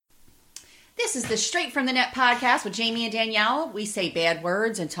This is the Straight from the Net podcast with Jamie and Danielle. We say bad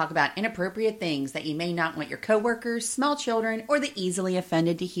words and talk about inappropriate things that you may not want your coworkers, small children, or the easily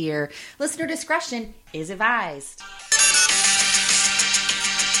offended to hear. Listener discretion is advised.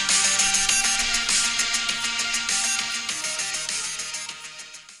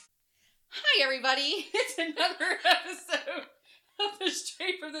 Hi, everybody. It's another episode of the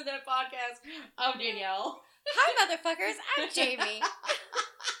Straight from the Net podcast. I'm Danielle. Hi, motherfuckers. I'm Jamie.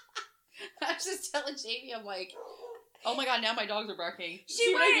 I was just telling Jamie, I'm like, oh my god, now my dogs are barking.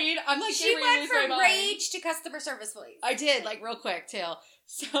 She what I mean? I'm like, she went from rage to customer service voice. I did, like, real quick, too.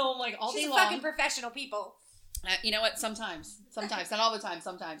 So I'm like, all She's day a long. fucking professional, people. You know what? Sometimes, not all the time.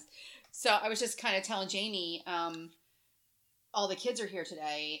 Sometimes. So I was just kind of telling Jamie, all the kids are here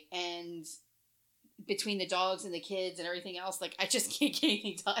today, and between the dogs and the kids and everything else, like, I just can't get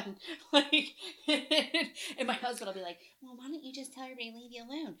anything done. Like, and my husband will be like, well, why don't you just tell everybody to leave you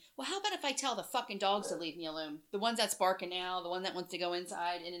alone? Well, how about if I tell the fucking dogs to leave me alone? The ones that's barking now, the one that wants to go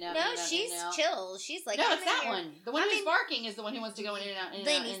inside, in and out, No, in and out, she's in and out. chill. She's like, No, I'm it's that here. one. The one who's barking is the one who wants to go in and out, in and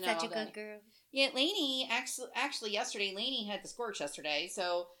out, in Lainey's and out such a all good day. girl. Yeah, Lainey, actually yesterday, Lainey had the scorch yesterday,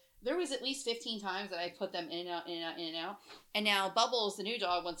 so there was at least 15 times that I put them in and out, in and out, in and out. And now Bubbles, the new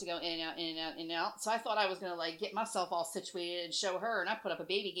dog, wants to go in and out, in and out, in and out. So I thought I was going to, like, get myself all situated and show her, and I put up a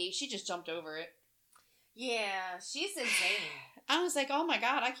baby gate. She just jumped over it. Yeah, she's insane. I was like, oh my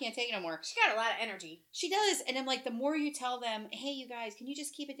god, I can't take it no more. She got a lot of energy. She does. And I'm like, the more you tell them, hey, you guys, can you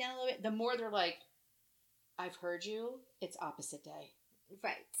just keep it down a little bit? The more they're like, I've heard you. It's opposite day.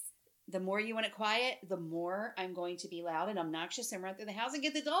 Right. The more you want it quiet, the more I'm going to be loud and obnoxious and run through the house and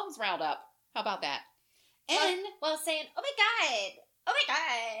get the dogs riled up. How about that? And well, saying, oh my god, oh my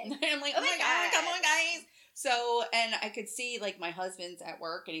god. I'm like, oh my god, come on, guys. So, and I could see, like, my husband's at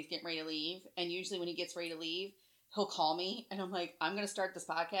work and he's getting ready to leave. And usually when he gets ready to leave, he'll call me. And I'm like, I'm going to start this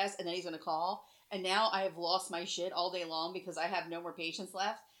podcast. And then he's going to call. And now I have lost my shit all day long because I have no more patience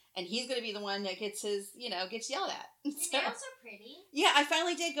left. And he's going to be the one that gets gets yelled at. Your nails are pretty. Yeah, I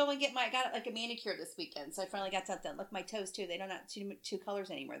finally did go and got like a manicure this weekend. So I finally got that done. Look, my toes too. They don't have two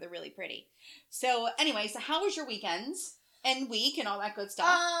colors anymore. They're really pretty. So anyway, so how was your weekends and week and all that good stuff?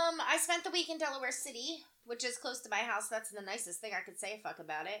 I spent the week in Delaware City, which is close to my house. That's the nicest thing I could say fuck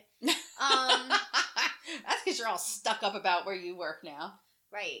about it. That's because you're all stuck up about where you work now.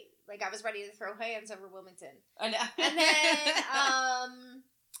 Right. Like I was ready to throw hands over Wilmington. I know. And then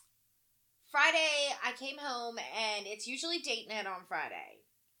Friday, I came home, and it's usually date night on Friday.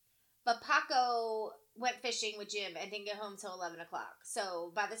 But Paco went fishing with Jim and didn't get home till 11 o'clock.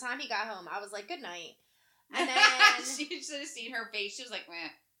 So by the time he got home, I was like, good night. And then She should have seen her face. She was like,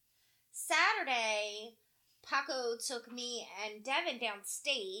 meh. Saturday, Paco took me and Devin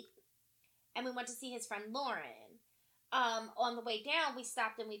downstate, and we went to see his friend Lauren. On the way down, we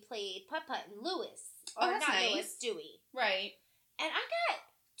stopped and we played putt-putt in Lewis. Or that's not nice. Lewis, Dewey. Right. And I got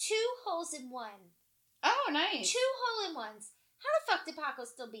 2 holes in one. Oh, nice. 2 hole-in-ones. How the fuck did Paco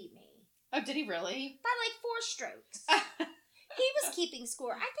still beat me? Oh, did he really? By like 4 strokes. He was keeping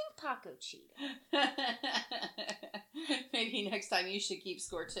score. I think Paco cheated. Maybe next time you should keep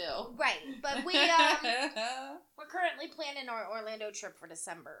score too. Right, but we're currently planning our Orlando trip for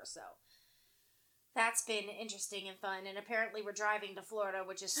December, so that's been interesting and fun. And apparently we're driving to Florida,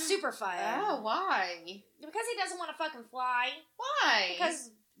 which is super fun. Oh, why? Because he doesn't want to fucking fly. Why? Because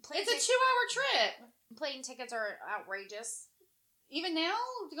it's a 2-hour trip. Plane tickets are outrageous. Even now,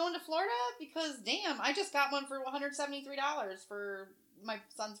 going to Florida? Because, damn, I just got one for $173 for my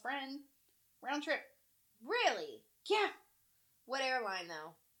son's friend. Round trip. Really? Yeah. What airline,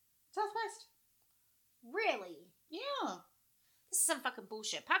 though? Southwest. Really? Yeah. This is some fucking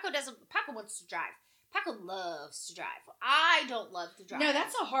bullshit. Paco wants to drive. Paco loves to drive. I don't love to drive. No,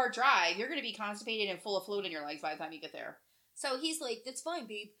 that's a hard drive. You're going to be constipated and full of fluid in your legs by the time you get there. So he's like, that's fine,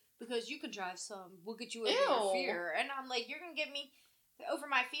 babe, because you can drive some. We'll get you over Ew. your fear. And I'm like, you're going to get me over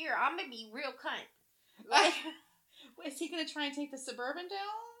my fear. I'm going to be real cunt. Like, is he going to try and take the Suburban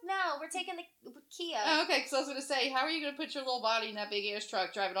down? no, we're taking the Kia. Oh, okay, because I was going to say, how are you going to put your little body in that big-ass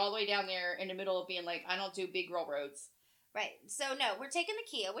truck, drive it all the way down there in the middle of being like, I don't do big girl roads. Right. So, no, we're taking the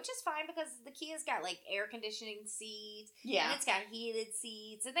Kia, which is fine because the Kia's got, like, air conditioning seats. Yeah. And it's got heated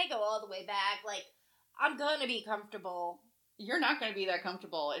seats. And they go all the way back. Like, I'm going to be comfortable. You're not going to be that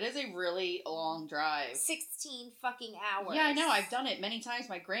comfortable. It is a really long drive. 16 fucking hours. Yeah, I know. I've done it many times.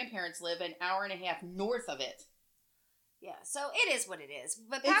 My grandparents live an hour and a half north of it. Yeah, so it is what it is.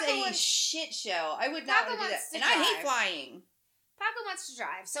 But It's a shit show. I would not Paco want to do wants that. to And I hate drive. flying. Paco wants to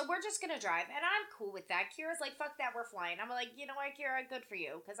drive, so we're just going to drive. And I'm cool with that. Kira's like, fuck that, we're flying. I'm like, you know what, Kira, good for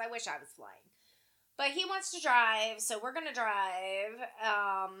you, because I wish I was flying. But he wants to drive, so we're going to drive.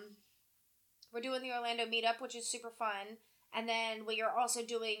 We're doing the Orlando meetup, which is super fun. And then we are also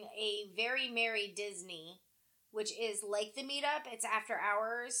doing a Very Merry Disney, which is like the meetup. It's after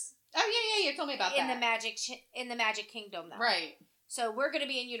hours. Oh, yeah, you told me about in that. In the Magic Kingdom, though. Right. So we're going to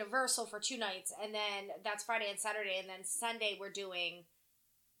be in Universal for 2 nights, and then that's Friday and Saturday, and then Sunday we're doing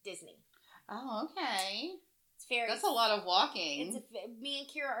Disney. Oh, okay. That's a lot of walking. Me and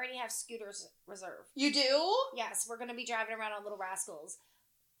Kira already have scooters reserved. You do? Yes, we're going to be driving around on Little Rascals.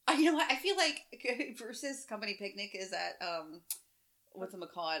 You know what? I feel like Bruce's company picnic is at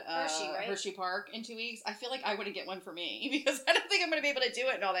whatchamacallit? Hershey, right? Hershey Park in 2 weeks. I feel like I wouldn't get one for me because I don't think I'm going to be able to do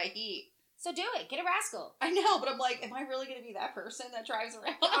it in all that heat. So do it. Get a rascal. I know, but I'm like, am I really going to be that person that drives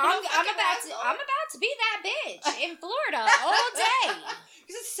around? I'm about to be that bitch in Florida all day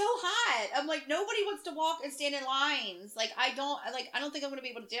because it's so hot. I'm like, nobody wants to walk and stand in lines. Like I don't think I'm going to be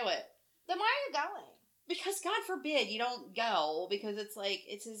able to do it. Then why are you going? Because God forbid you don't go because it's like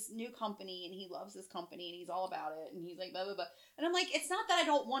it's his new company and he loves this company and he's all about it and he's like blah blah blah and I'm like it's not that I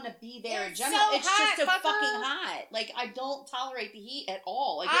don't want to be there in general, it's just so fucking hot. Like I don't tolerate the heat at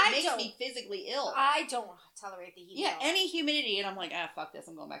all. Like it makes me physically ill. I don't tolerate the heat. Yeah, any humidity and I'm like fuck this,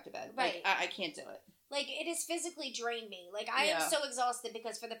 I'm going back to bed. Right, like, I can't do it. Like it has physically drained me. Like I am so exhausted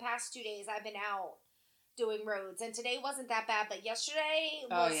because for the past 2 days I've been out doing roads, and today wasn't that bad, but yesterday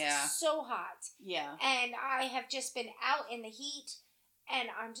was so hot. Yeah. And I have just been out in the heat, and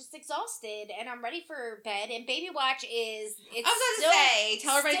I'm just exhausted, and I'm ready for bed, and Baby Watch is, it's I was going to say,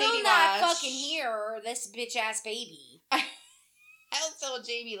 tell her about Baby Watch. Still not fucking here, this bitch-ass baby. I was telling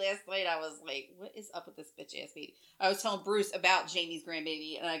Jamie last night, I was like, what is up with this bitch-ass baby? I was telling Bruce about Jamie's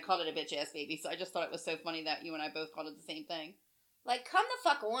grandbaby, and I called it a bitch-ass baby, so I just thought it was so funny that you and I both called it the same thing. Like, come the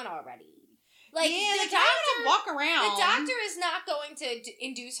fuck on already. Like, the doctor walk around. The doctor is not going to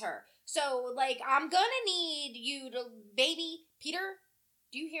induce her. So, like, I'm gonna need you to, baby, Peter,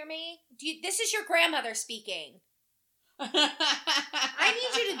 do you hear me? This is your grandmother speaking. I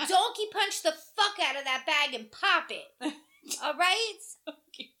need you to donkey punch the fuck out of that bag and pop it. All right?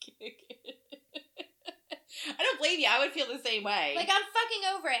 I don't blame you. I would feel the same way. Like, I'm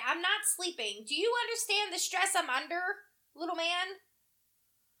fucking over it. I'm not sleeping. Do you understand the stress I'm under, little man?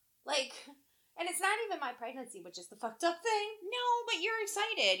 Like... And it's not even my pregnancy, which is the fucked up thing. No, but you're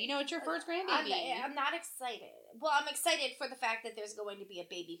excited. You know, it's your first grandbaby. I'm not excited. Well, I'm excited for the fact that there's going to be a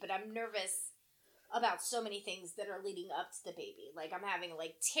baby, but I'm nervous about so many things that are leading up to the baby. Like, I'm having,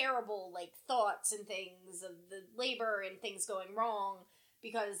 like, terrible, like, thoughts and things of the labor and things going wrong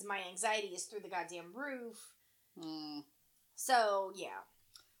because my anxiety is through the goddamn roof. So, yeah.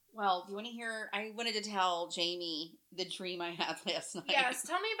 Well, do you want to hear? I wanted to tell Jamie the dream I had last night. Yes,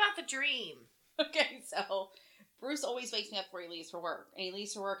 tell me about the dream. Okay, so Bruce always wakes me up before he leaves for work. And he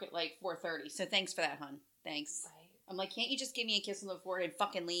leaves for work at like 4:30. So thanks for that, hon. Thanks. Right. I'm like, can't you just give me a kiss on the forehead and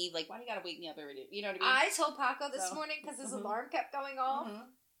fucking leave? Like, why do you gotta wake me up every day? You know what I mean? I told Paco this morning because his alarm kept going off.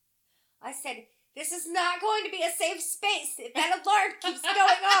 I said, this is not going to be a safe space if that alarm keeps going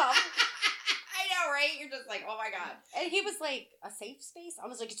off. I know, right? You're just like, oh my God. And he was like, a safe space? I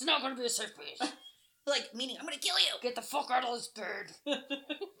was like, it's not going to be a safe space. Like, meaning I'm going to kill you. Get the fuck out of this bed.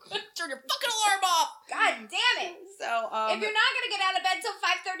 Turn your fucking alarm off. God damn it. So, if you're not going to get out of bed till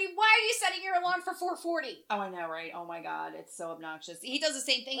 5:30, why are you setting your alarm for 4:40? Oh, I know, right? Oh my God. It's so obnoxious. He does the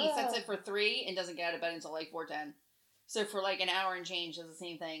same thing. He sets it for 3 and doesn't get out of bed until like 4:10. So for like an hour and change does the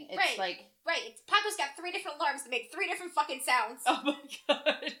same thing. It's Right. Paco's got 3 different alarms to make 3 different fucking sounds. Oh my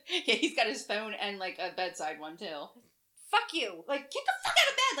God. Yeah, he's got his phone and like a bedside one too. Fuck you. Like, get the fuck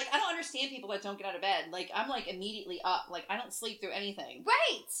out of bed. Like, I don't understand people that don't get out of bed. Like, I'm like immediately up. Like, I don't sleep through anything.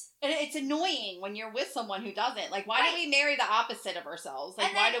 Right. And it's annoying when you're with someone who doesn't. Like, why do we marry the opposite of ourselves?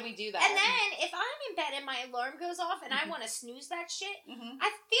 Like, why do we do that? And then, if I'm in bed and my alarm goes off and I want to snooze that shit,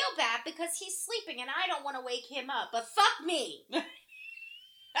 I feel bad because he's sleeping and I don't want to wake him up. But fuck me.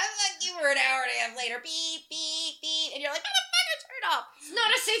 That's like you were an hour and a half later. Beep, beep, beep. And you're like, motherfucker, turn off. It's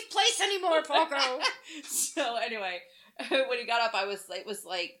not a safe place anymore, Paco. So, anyway, when he got up, it was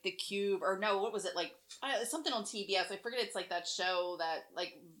like The Cube, or no, what was it? Like, something on TBS. I forget, it's like that show, that,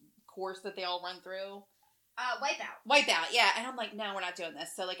 like, course that they all run through. Wipeout, yeah. And I'm like, no, we're not doing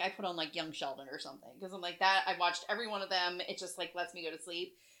this. So, like, I put on, like, Young Sheldon or something. Because I'm like, that, I watched every one of them. It just, like, lets me go to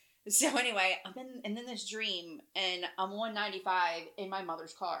sleep. So, anyway, I'm in this dream, and I'm on 95 in my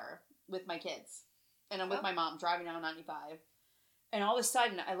mother's car with my kids. And I'm with my mom driving down 95. And all of a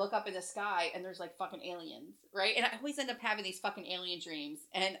sudden, I look up in the sky, and there's, like, fucking aliens, right? And I always end up having these fucking alien dreams.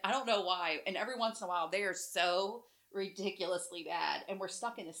 And I don't know why. And every once in a while, they are so ridiculously bad. And we're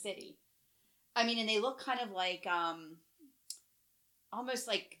stuck in the city. I mean, and they look kind of like, almost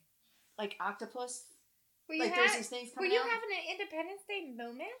like octopus. There's these things coming out. Were you having an Independence Day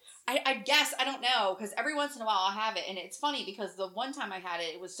moment? I guess, I don't know, because every once in a while I'll have it, and it's funny because the one time I had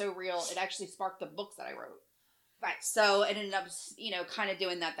it, it was so real, it actually sparked the books that I wrote. Right. So it ended up, kind of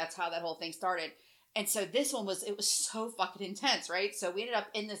doing that. That's how that whole thing started. And so this one was so fucking intense, right? So we ended up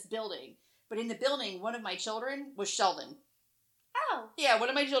in this building, but in the building, one of my children was Sheldon. Oh. Yeah, one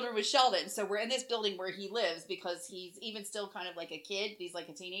of my children was Sheldon. So we're in this building where he lives because he's even still kind of like a kid. He's like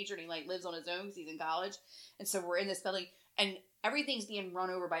a teenager and he like lives on his own because he's in college. And so we're in this building and everything's being run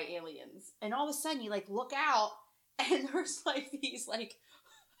over by aliens. And all of a sudden you like look out and there's like these like,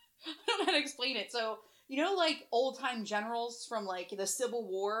 I don't know how to explain it. So, like old time generals from like the Civil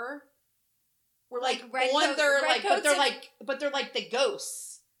War were like but they're like the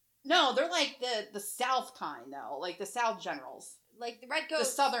ghosts. No, they're like the South kind though, like the South generals. Like the red coats.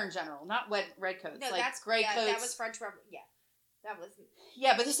 The Southern general, not red coats. No, like that's gray coats. That was French Revolution. Yeah, that was.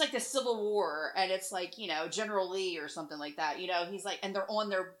 Yeah, but it's like the Civil War, and it's like General Lee or something like that. He's like, and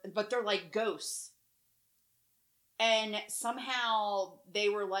they're but they're like ghosts. And somehow they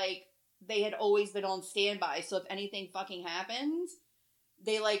were like they had always been on standby, so if anything fucking happened,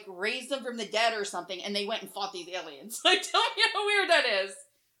 they like raised them from the dead or something, and they went and fought these aliens. Like, tell me how weird that is.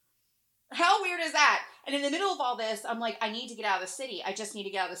 How weird is that? And in the middle of all this, I'm like, I need to get out of the city. I just need to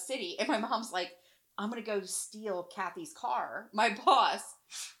get out of the city. And my mom's like, I'm going to go steal Kathy's car, my boss,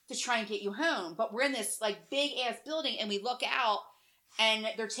 to try and get you home. But we're in this like big ass building and we look out and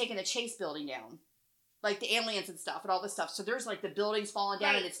they're taking the Chase building down. Like the aliens and stuff and all this stuff. So there's like the buildings falling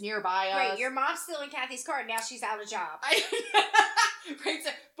down and it's nearby us. Right, your mom's stealing Kathy's car and now she's out of job. Right,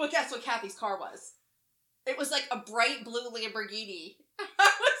 but guess what Kathy's car was? It was like a bright blue Lamborghini.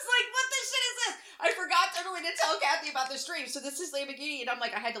 I was like, what the shit is this? I forgot totally to tell Kathy about the stream. So this is Lamborghini, and I'm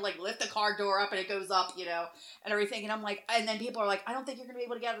like, I had to like lift the car door up, and it goes up, and everything. And I'm like, and then people are like, I don't think you're gonna be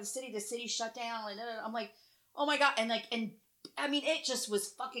able to get out of the city. The city's shut down. And I'm like, oh my god. And I mean, it just was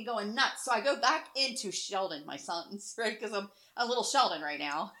fucking going nuts. So I go back into Sheldon, my son's, right? Because I'm a little Sheldon right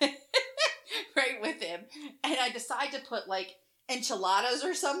now, right with him, and I decide to put like enchiladas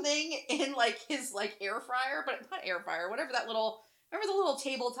or something in like his like air fryer, but not air fryer, whatever that little. Remember the little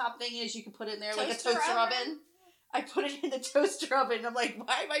tabletop thing is you can put it in there, like a toaster oven? I put it in the toaster oven, and I'm like,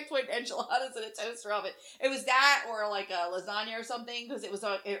 why am I putting enchiladas in a toaster oven? It was that, or like a lasagna or something, because it was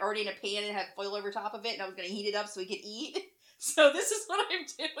already in a pan and had foil over top of it, and I was going to heat it up so we could eat. So this is what I'm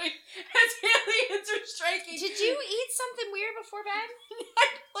doing as aliens are striking. Did you eat something weird before bed? I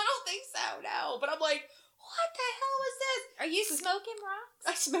don't think so, no. But I'm like, what the hell is this? Are you smoking rocks?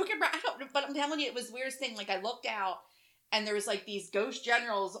 I'm smoking rocks. I don't know, but I'm telling you, it was the weirdest thing. Like, I looked out, and there was like these ghost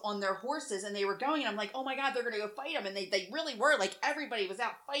generals on their horses and they were going and I'm like, oh my god, they're going to go fight them. And they really were. Like everybody was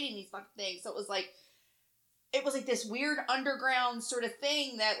out fighting these fucking things. So it was like this weird underground sort of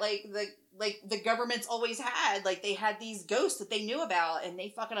thing that the government's always had. Like they had these ghosts that they knew about and they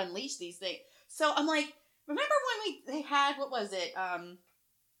fucking unleashed these things. So I'm like, remember when they had, what was it?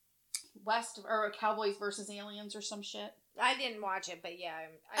 Cowboys versus Aliens or some shit? I didn't watch it, but yeah.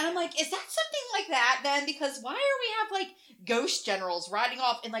 And I'm like, is that something like that then? Because why are we have like ghost generals riding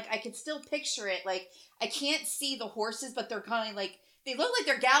off and like I could still picture it. Like I can't see the horses, but they're kind of like, they look like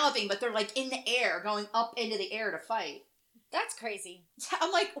they're galloping, but they're like in the air, going up into the air to fight. That's crazy.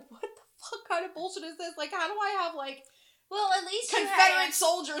 I'm like, what the fuck kind of bullshit is this? Like, how do I have like, well, at least Confederate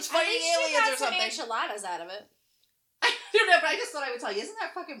soldiers fighting aliens or something? At least you got some enchiladas out of it. I don't know, but I just thought I would tell you. Isn't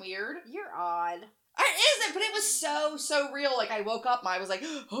that fucking weird? You're odd. It isn't, but it was so real. Like, I woke up and I was like,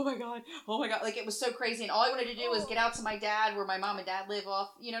 oh my god. Like, it was so crazy. And all I wanted to do was get out to my dad, where my mom and dad live off,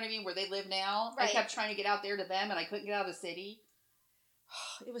 you know what I mean? Where they live now. Right. I kept trying to get out there to them, and I couldn't get out of the city.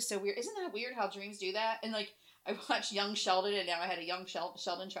 It was so weird. Isn't that weird how dreams do that? And, like, I watched Young Sheldon, and now I had a young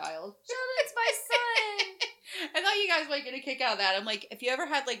Sheldon child. Sheldon's my son! I thought you guys might get a kick out of that. I'm like, if you ever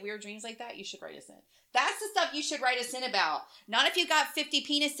had, like, weird dreams like that, you should write us in. That's the stuff you should write us in about. Not if you got 50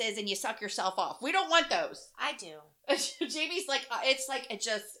 penises and you suck yourself off. We don't want those. I do. Jamie's like,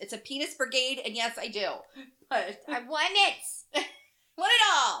 it's a penis brigade, and yes, I do. But I want it. Want it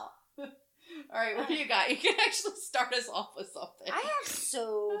all. All right, what do you got? You can actually start us off with something. I have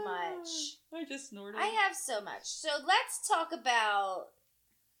so much. I just snorted. I have so much. So let's talk about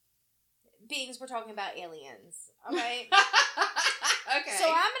beings. We're talking about aliens. All right? Okay. So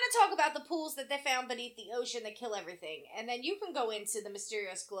I'm going to talk about the pools that they found beneath the ocean that kill everything. And then you can go into the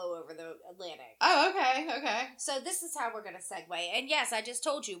mysterious glow over the Atlantic. Oh, okay. So this is how we're going to segue. And yes, I just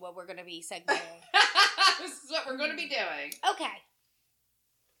told you what we're going to be segueing. This is what we're going to be doing. Okay.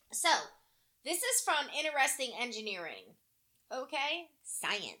 So, this is from Interesting Engineering. Okay?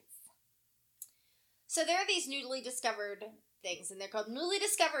 Science. So there are these newly discovered things, and they're called newly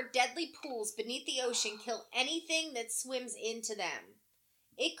discovered deadly pools beneath the ocean kill anything that swims into them.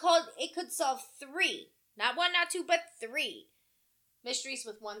 It could solve 3, not 1, not 2, but 3 mysteries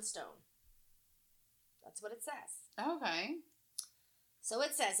with 1 stone. That's what it says. Okay. So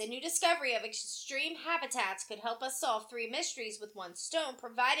it says, a new discovery of extreme habitats could help us solve 3 mysteries with 1 stone,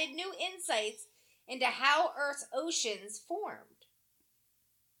 provided new insights into how Earth's oceans formed.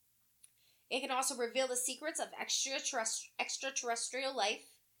 It can also reveal the secrets of extraterrestrial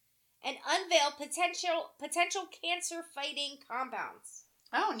life and unveil potential cancer-fighting compounds.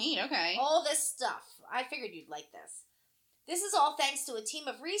 Oh, neat. Okay. All this stuff. I figured you'd like this. This is all thanks to a team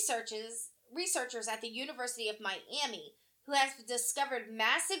of researchers at the University of Miami who has discovered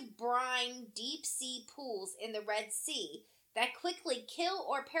massive brine deep-sea pools in the Red Sea that quickly kill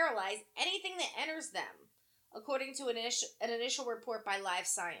or paralyze anything that enters them, according to an initial report by Live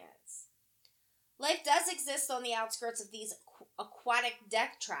Science. Life does exist on the outskirts of these aquatic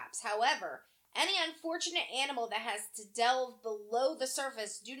death traps. However, any unfortunate animal that has to delve below the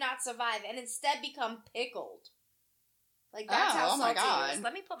surface do not survive and instead become pickled. Like, that's how salty it is.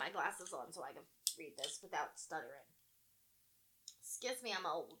 Let me put my glasses on so I can read this without stuttering. Excuse me, I'm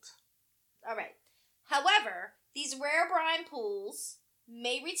old. Alright. However, these rare brine pools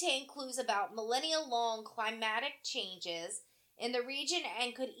may retain clues about millennia-long climatic changes in the region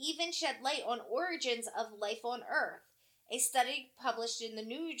and could even shed light on origins of life on Earth. A study published in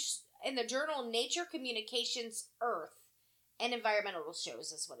the journal Nature Communications Earth and Environmental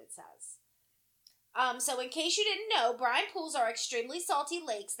Shows is what it says. So in case you didn't know, brine pools are extremely salty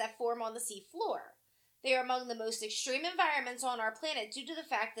lakes that form on the sea floor. They are among the most extreme environments on our planet due to the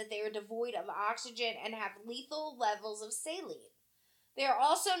fact that they are devoid of oxygen and have lethal levels of saline. They are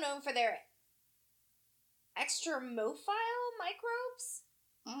also known for their extremophile microbes.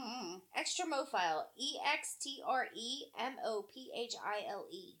 Mm-hmm. Extremophile. EXTREMOPHILE.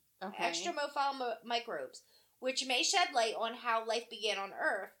 Okay. Extremophile microbes, which may shed light on how life began on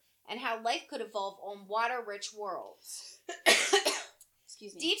Earth and how life could evolve on water-rich worlds.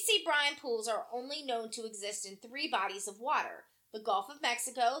 Excuse me. Deep-sea brine pools are only known to exist in 3 bodies of water: the Gulf of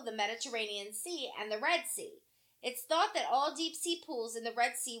Mexico, the Mediterranean Sea, and the Red Sea. It's thought that all deep-sea pools in the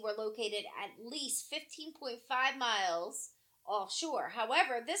Red Sea were located at least 15.5 miles offshore.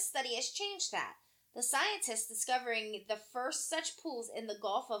 However, this study has changed that. The scientists discovering the first such pools in the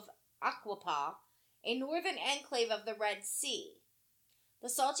Gulf of Aquapa, a northern enclave of the Red Sea. The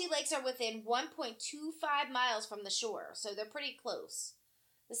salty lakes are within 1.25 miles from the shore, so they're pretty close.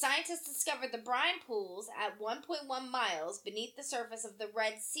 The scientists discovered the brine pools at 1.1 miles beneath the surface of the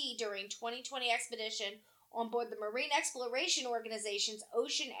Red Sea during 2020 expedition on board the Marine Exploration Organization's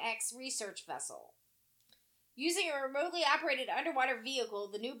Ocean X research vessel. Using a remotely operated underwater vehicle,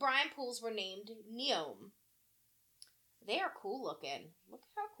 the new brine pools were named Neom. They are cool looking. Look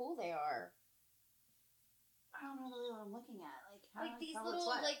at how cool they are. I don't know what I'm looking at. Like these little,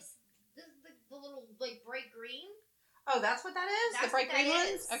 like, the little, like, bright green. Oh, that's what that is? That's the bright green ones?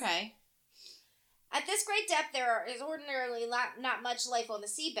 is. Okay. At this great depth, there is ordinarily not much life on the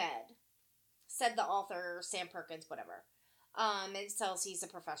seabed, said the author, Sam Perkins, whatever. It tells he's a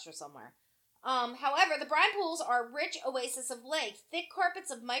professor somewhere. However, the brine pools are rich oases of life. Thick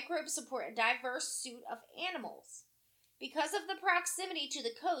carpets of microbes support a diverse suite of animals. Because of the proximity to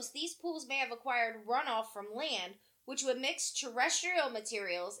the coast, these pools may have acquired runoff from land, which would mix terrestrial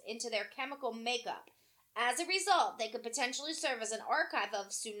materials into their chemical makeup. As a result, they could potentially serve as an archive of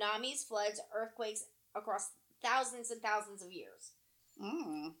tsunamis, floods, earthquakes across thousands and thousands of years.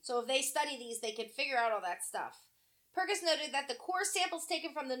 Mm. So if they study these, they could figure out all that stuff. Perkins noted that the core samples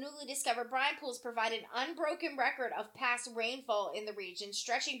taken from the newly discovered brine pools provide an unbroken record of past rainfall in the region,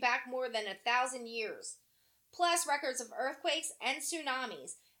 stretching back more than 1,000 years, plus records of earthquakes and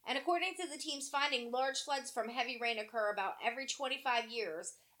tsunamis. And according to the team's finding, large floods from heavy rain occur about every 25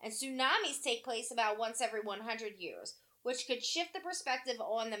 years, and tsunamis take place about once every 100 years, which could shift the perspective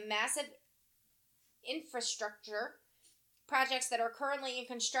on the massive infrastructure projects that are currently in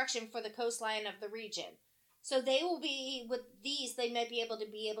construction for the coastline of the region. So they will be, with these, they might be able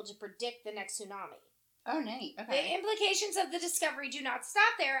to predict the next tsunami. Oh, neat. Okay. The implications of the discovery do not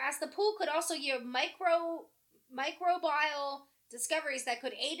stop there, as the pool could also yield microbial discoveries that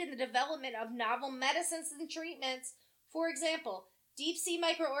could aid in the development of novel medicines and treatments. For example, deep-sea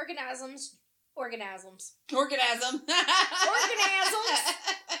microorganisms...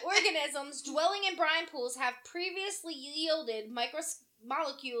 Organisms dwelling in brine pools have previously yielded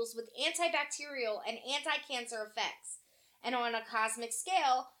micromolecules with antibacterial and anti-cancer effects. And on a cosmic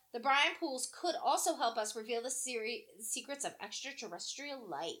scale, the brine pools could also help us reveal the secrets of extraterrestrial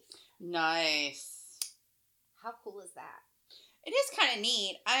life. Nice. How cool is that? It is kind of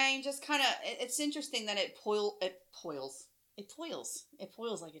neat. I'm just kind of. It's interesting that it poils like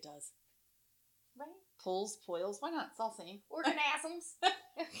it does. Right. Poils. Why not? It's all the same. Organisms.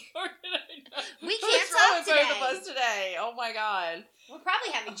 We What's can't wrong talk with today. both of us today? Oh my god. We're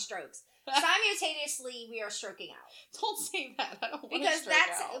probably having strokes. Simultaneously, we are stroking out. Don't say that. I don't want Because to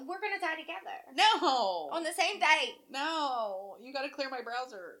stroke out. we're going to die together. No. On the same day. No. You got to clear my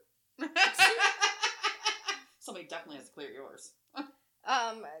browser. Somebody definitely has to clear yours.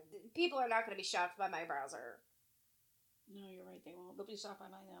 People are not going to be shocked by my browser. No, you're right. They won't. They'll be shocked by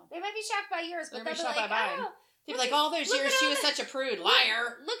mine now. They might be shocked by yours, but They'll they'll be be shocked like, by mine. oh, They'd be like, all those years she was such a prude.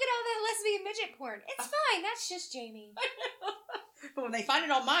 Liar. Look at all that lesbian midget porn. It's fine. That's just Jamie. But when they find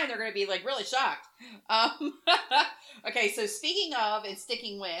it on mine, they're going to be like really shocked. Okay, so speaking of and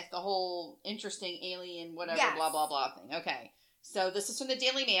sticking with the whole interesting alien whatever Yes. blah blah blah thing. Okay, so this is from the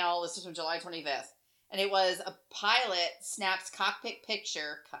Daily Mail. This is from July 25th, and it was a pilot snaps cockpit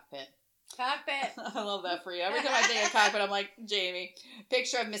picture. Cockpit. I love that for you. Every time I think of cockpit, I'm like, Jamie.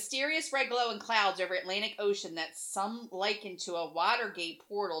 Picture of mysterious red glow in clouds over Atlantic Ocean that some liken to a Watergate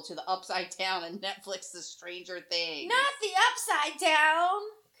portal to the Upside Down in Netflix's Stranger Things. Not the upside down.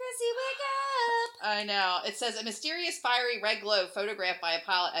 Chrissy, wake up. I know. It says a mysterious fiery red glow photographed by a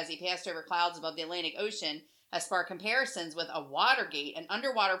pilot as he passed over clouds above the Atlantic Ocean has sparked comparisons with a Watergate, an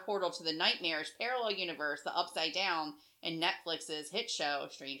underwater portal to the nightmarish parallel universe, the Upside Down, in Netflix's hit show,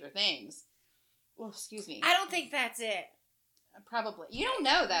 Stranger Things. Well, excuse me. I don't think that's it. Probably. You don't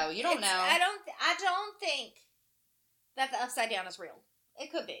know, though. You don't know. I don't think that the upside down is real.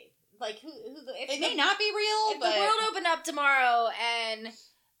 It could be. Like, It may not be real, If but... the world opened up tomorrow and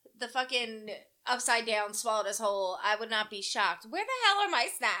the fucking upside down swallowed us whole, I would not be shocked. Where the hell are my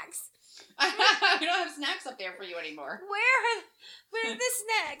snacks? We don't have snacks up there for you anymore. Where are the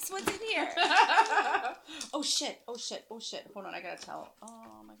snacks? What's in here? Oh, shit. Hold on, I gotta tell.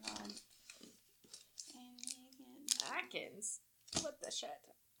 Oh, my God. Atkins. What the shit?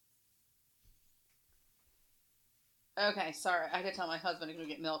 Okay, sorry. I gotta tell my husband to go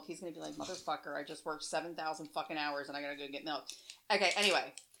get milk. He's gonna be like, motherfucker, I just worked 7,000 fucking hours and I gotta go get milk. Okay,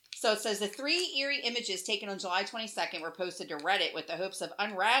 anyway. So it says the 3 eerie images taken on July 22nd were posted to Reddit with the hopes of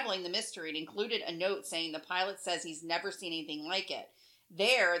unraveling the mystery and included a note saying the pilot says he's never seen anything like it.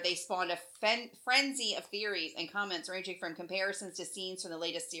 There, they spawned a frenzy of theories and comments ranging from comparisons to scenes from the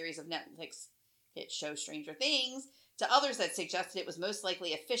latest series of Netflix hit show Stranger Things to others that suggested it was most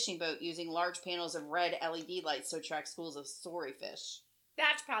likely a fishing boat using large panels of red LED lights to attract schools of storyfish.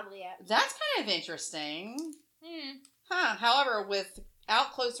 That's probably it. That's kind of interesting. Hmm. However,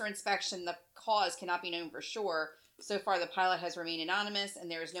 without closer inspection, the cause cannot be known for sure. So far, the pilot has remained anonymous, and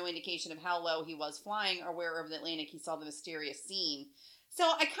there is no indication of how low he was flying or where over the Atlantic he saw the mysterious scene. So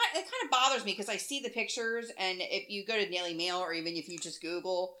it kind of bothers me because I see the pictures, and if you go to Daily Mail or even if you just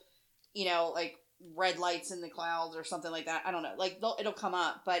Google, you know, like red lights in the clouds or something like that, I don't know, like it'll come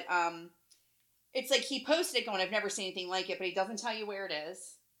up. But it's like he posted it going, I've never seen anything like it, but he doesn't tell you where it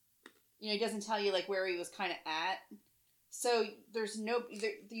is. You know, he doesn't tell you like where he was kind of at. So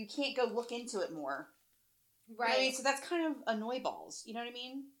you can't go look into it more. Right. You know what I mean? So that's kind of annoy balls. You know what I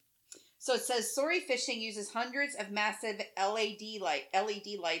mean? So it says Story Fishing uses hundreds of massive LED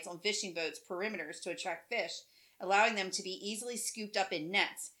lights on fishing boats' perimeters to attract fish, allowing them to be easily scooped up in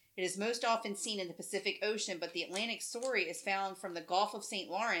nets. It is most often seen in the Pacific Ocean, but the Atlantic story is found from the Gulf of St.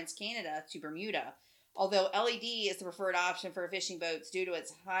 Lawrence, Canada, to Bermuda. Although LED is the preferred option for fishing boats due to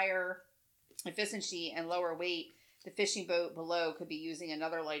its higher efficiency and lower weight, the fishing boat below could be using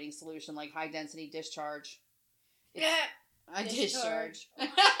another lighting solution like high-density discharge. Discharge.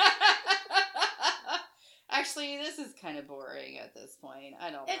 Actually, this is kind of boring at this point. I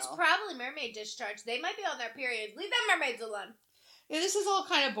don't know. It's probably mermaid discharge. They might be on their period. Leave them mermaids alone. Yeah, this is all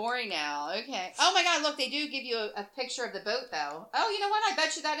kind of boring now. Okay. Oh my God, look, they do give you a picture of the boat, though. Oh, you know what? I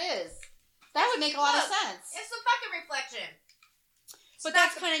bet you that is. That would make a lot of sense. It's the fucking reflection. But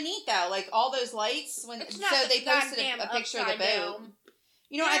that's kind of neat, though. Like, all those lights. So they posted a picture of the boat. Down.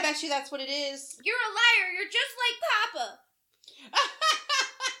 You know, I bet you that's what it is. You're a liar. You're just like Papa.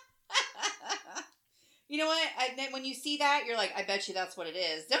 You know what? Then when you see that, you're like, I bet you that's what it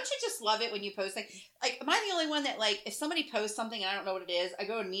is. Don't you just love it when you post things? Like, am I the only one that, like, if somebody posts something and I don't know what it is, I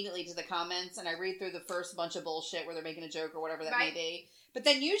go immediately to the comments and I read through the first bunch of bullshit where they're making a joke or whatever that may be. But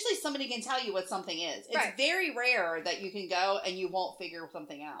then usually somebody can tell you what something is. It's very rare that you can go and you won't figure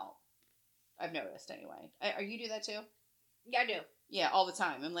something out. I've noticed, anyway. Are you do that too? Yeah, I do. Yeah, all the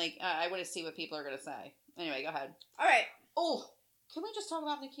time. I'm like, I want to see what people are going to say. Anyway, go ahead. All right. Oh, Can we just talk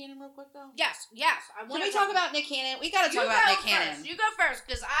about Nick Cannon real quick, though? Yes. Can we talk about Nick Cannon? We gotta talk about Nick Cannon. You go first,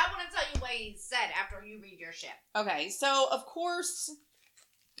 because I want to tell you what he said after you read your shit. Okay, so, of course,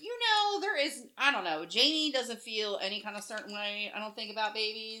 you know, there is, I don't know, Jamie doesn't feel any kind of certain way, I don't think, about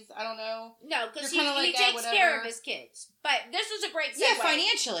babies. I don't know. No, because he like, takes care of his kids. But this is a great segue. Yeah,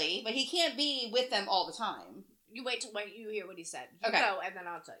 financially, but he can't be with them all the time. You wait till you hear what he said. Okay. Go, and then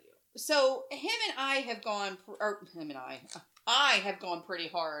I'll tell you. So, I have gone pretty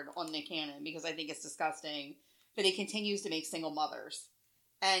hard on Nick Cannon because I think it's disgusting that he continues to make single mothers.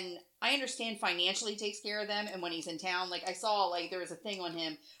 And I understand financially takes care of them, and when he's in town, like, I saw, like, there was a thing on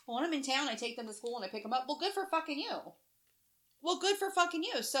him, well, when I'm in town, I take them to school and I pick them up. Well, good for fucking you.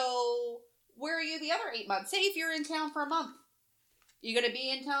 So, where are you the other 8 months? Say if you're in town for a month. You gonna be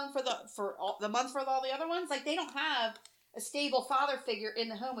in town for the month for all the other ones? Like, they don't have a stable father figure in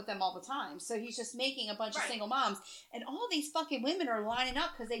the home with them all the time. So he's just making a bunch of single moms. And all these fucking women are lining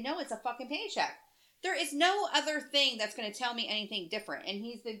up because they know it's a fucking paycheck. There is no other thing that's going to tell me anything different. And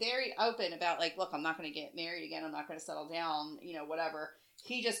he's been very open about, like, look, I'm not going to get married again. I'm not going to settle down, you know, whatever.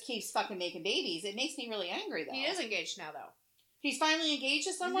 He just keeps fucking making babies. It makes me really angry, though. He is engaged now, though. He's finally engaged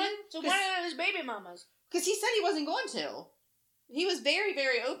to someone? Mm-hmm. So one of his baby mamas. Because he said he wasn't going to. He was very,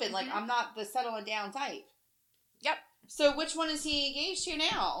 very open. Like, I'm not the settling down type. Yep. So which one is he engaged to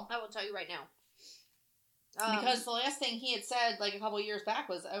now? I will tell you right now. Because the last thing he had said, like, a couple of years back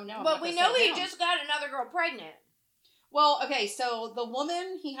was, oh, no. But we know he just got another girl pregnant. Well, okay, so the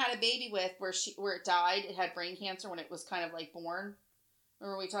woman he had a baby with where it died, it had brain cancer when it was kind of, like, born.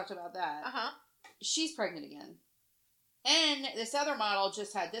 Remember we talked about that? Uh-huh. She's pregnant again. And this other model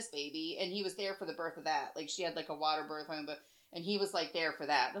just had this baby, and he was there for the birth of that. Like, she had, like, a water birth home, and he was, like, there for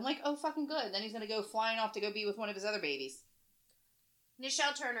that. I'm like, oh, fucking good. And then he's going to go flying off to go be with one of his other babies.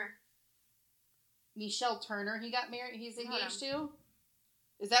 Nichelle Turner. Michelle Turner he got married, he's engaged to?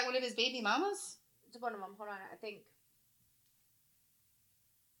 Is that one of his baby mamas? It's one of them. Hold on, I think.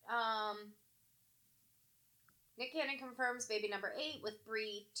 Nick Cannon confirms baby number 8 with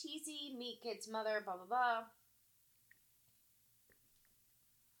Brie Teasy, meet kid's mother, blah, blah, blah.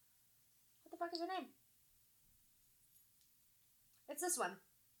 What the fuck is her name? It's this one.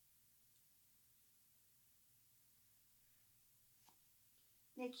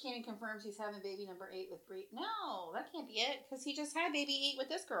 Nick Cannon confirms he's having baby number 8 with Brie. No, that can't be it, because he just had baby 8 with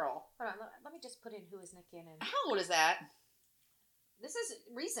this girl. Hold on, let me just put in who is Nick Cannon. How old is that? This is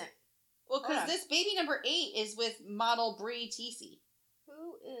recent. Well, because this baby number 8 is with model Brie Teasy.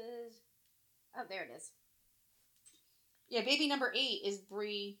 Who is... Oh, there it is. Yeah, baby number 8 is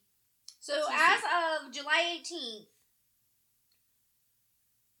Brie So, Teasy. as of July 18th,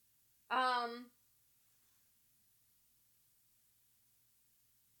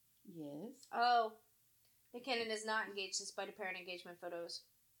 Yes. Oh, Nick Cannon is not engaged despite apparent engagement photos.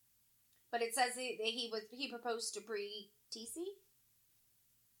 But it says he proposed to Brie Teasy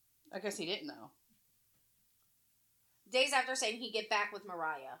I guess he didn't know. days after saying he'd get back with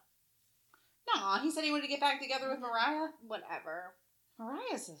Mariah. Nah, he said he wanted to get back together with Mariah. Whatever.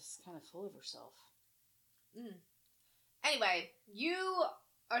 Mariah's just kind of full of herself. Anyway, you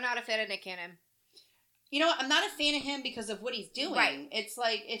are not a fan of Nick Cannon. You know what? I'm not a fan of him because of what he's doing. Right. It's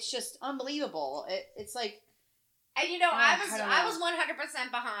like, it's just unbelievable. It's like... And you know, I I was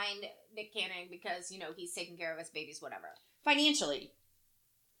 100% behind Nick Cannon because, you know, he's taking care of his babies, whatever. Financially.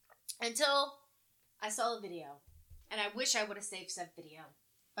 Until I saw the video. And I wish I would have saved said video.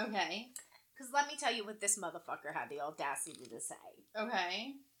 Okay. Because let me tell you what this motherfucker had the audacity to say.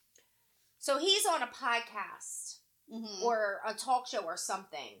 Okay. So he's on a podcast. Mm-hmm. Or a talk show or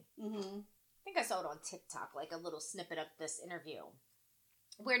something. Mm-hmm. I think I saw it on TikTok, like a little snippet of this interview.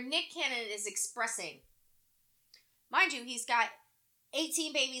 Where Nick Cannon is expressing... Mind you, he's got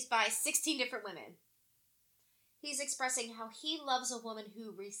 18 babies by 16 different women. He's expressing how he loves a woman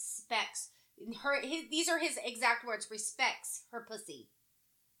who respects her. These are his exact words: respects her pussy.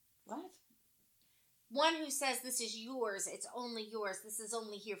 What? One who says, "This is yours. It's only yours. This is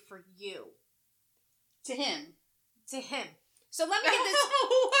only here for you." To him. To him. So let me get this.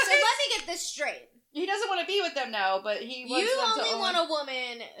 So let me get this straight. He doesn't want to be with them now, but he wants You them to only want a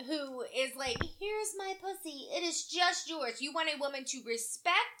woman who is like, here's my pussy. It is just yours. You want a woman to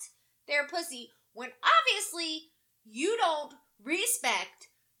respect their pussy when obviously you don't respect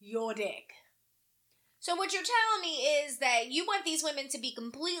your dick. So what you're telling me is that you want these women to be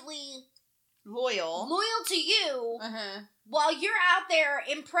completely loyal to you Uh-huh. while you're out there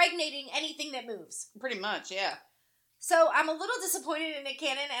impregnating anything that moves. Pretty much, yeah. So I'm a little disappointed in Nick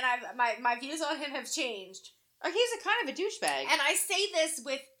Cannon, and my views on him have changed. He's a kind of a douchebag. And I say this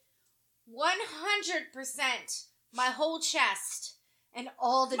with 100% my whole chest and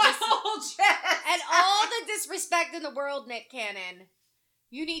all the My whole chest. and all the disrespect in the world, Nick Cannon,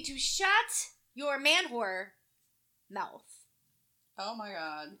 you need to shut your man-whore mouth. Oh my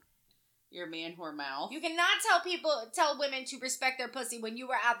god. Your man-whore mouth. You cannot tell women to respect their pussy when you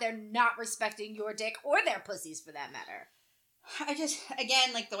were out there not respecting your dick or their pussies for that matter. I just,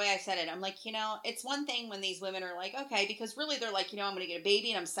 again, like the way I said it, I'm like, it's one thing when these women are like, okay, because really they're like, I'm going to get a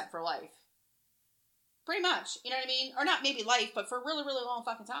baby and I'm set for life. Pretty much. You know what I mean? Or not maybe life, but for a really, really long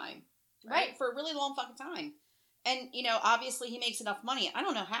fucking time. Right? For a really long fucking time. And, obviously he makes enough money. I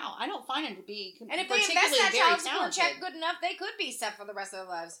don't know how. I don't find him to be and if they particularly invest that very child support talented. check good enough, they could be set for the rest of their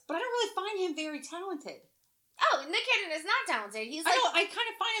lives. But I don't really find him very talented. Oh, Nick Cannon is not talented. He's like, I kind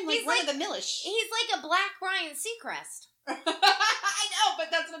of find him like run of the millish. He's like a black Ryan Seacrest. I know,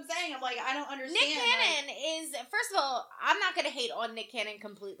 but that's what I'm saying. I'm like, I don't understand. Nick Cannon is, first of all, I'm not going to hate on Nick Cannon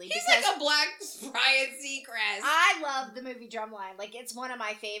completely. He's like a black Ryan Seacrest. I love the movie Drumline. Like, it's one of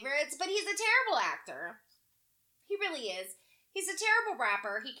my favorites, but he's a terrible actor. He really is. He's a terrible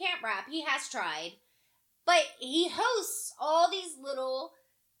rapper. He can't rap. He has tried. But he hosts all these little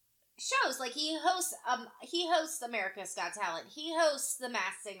shows. Like, he hosts America's Got Talent. He hosts The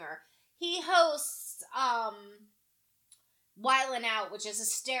Masked Singer. He hosts, Wildin' Out, which is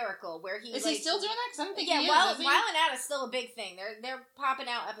hysterical, where he is he still doing that? Because I don't think he is. Wildin' Out is still a big thing. They're popping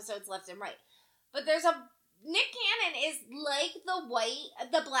out episodes left and right. But there's Nick Cannon is like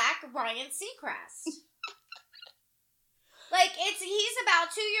the black Ryan Seacrest. Like, he's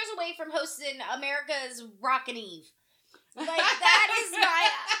about 2 years away from hosting America's Rockin' Eve. Like, that is my...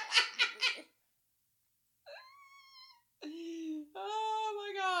 Oh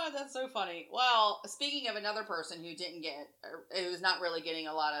my god, that's so funny. Well, speaking of another person who's not really getting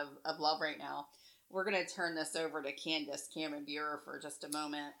a lot of love right now, we're going to turn this over to Candace Cameron Bure for just a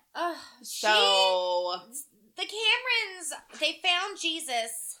moment. The Camerons, they found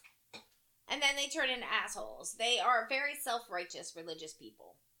Jesus... and then they turn into assholes. They are very self-righteous religious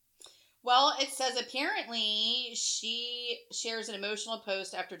people. Well, it says apparently she shares an emotional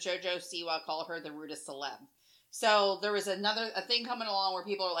post after JoJo Siwa called her the rudest celeb. So there was a thing coming along where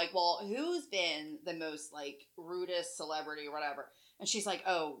people are like, well, who's been the most, like, rudest celebrity or whatever? And she's like,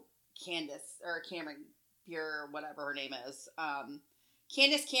 oh, Candace, or Cameron Bure, whatever her name is.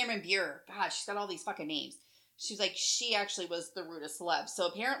 Candace Cameron Bure. God, she's got all these fucking names. She's like, she actually was the rudest celeb. So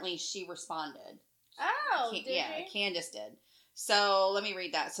apparently she responded. Oh, did she? Candace did. So let me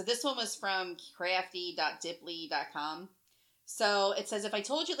read that. So this one was from crafty.dipley.com. So it says, if I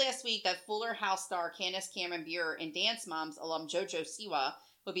told you last week that Fuller House star Candace Cameron Bure and Dance Moms alum JoJo Siwa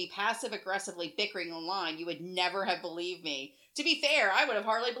would be passive-aggressively bickering online, you would never have believed me. To be fair, I would have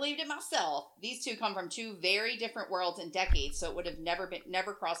hardly believed it myself. These two come from two very different worlds and decades, so it would have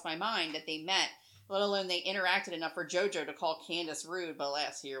never crossed my mind that they met, let alone they interacted enough for JoJo to call Candace rude, but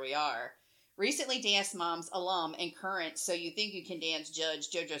alas, here we are. Recently, Dance Moms alum and current So You Think You Can Dance judge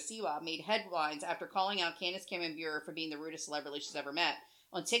JoJo Siwa made headlines after calling out Candace Cameron Bure for being the rudest celebrity she's ever met.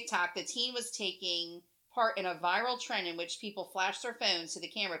 On TikTok, the teen was taking part in a viral trend in which people flashed their phones to the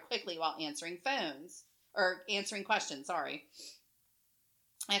camera quickly while answering questions,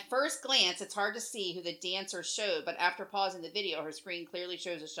 At first glance, it's hard to see who the dancer showed, but after pausing the video, her screen clearly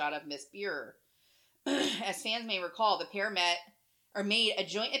shows a shot of Miss Bure. As fans may recall, the pair made a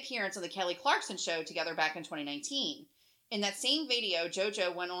joint appearance on the Kelly Clarkson show together back in 2019. In that same video,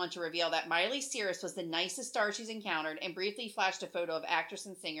 JoJo went on to reveal that Miley Cyrus was the nicest star she's encountered and briefly flashed a photo of actress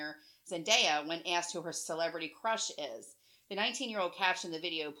and singer Zendaya when asked who her celebrity crush is. The 19-year-old captioned the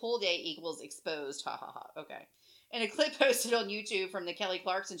video, "Pool day equals exposed, ha ha ha." Okay. In a clip posted on YouTube from the Kelly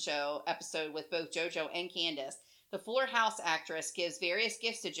Clarkson show episode with both JoJo and Candace, the Fuller House actress gives various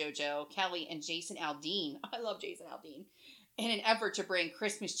gifts to JoJo, Kelly, and Jason Aldean. I love Jason Aldean. In an effort to bring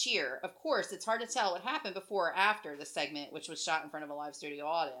Christmas cheer. Of course, it's hard to tell what happened before or after the segment, which was shot in front of a live studio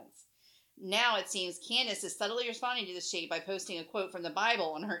audience. Now it seems Candace is subtly responding to the shade by posting a quote from the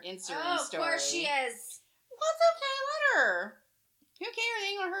Bible on her Instagram story. Of course she is. Well, it's okay, let her. Who cares? It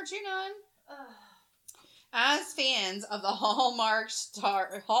ain't gonna hurt you none. As fans of the Hallmark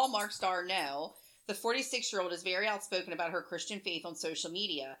star know, the 46-year-old is very outspoken about her Christian faith on social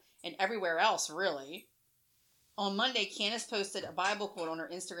media and everywhere else, really. On Monday, Candace posted a Bible quote on her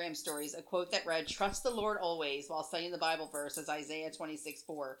Instagram stories, a quote that read, "Trust the Lord always," while citing the Bible verse as Isaiah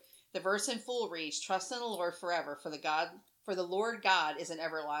 26:4. The verse in full reads, "Trust in the Lord forever, for the Lord God is an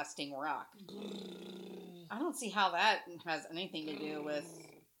everlasting rock." I don't see how that has anything to do with...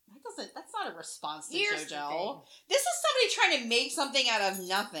 That's not a response to JoJo. This is somebody trying to make something out of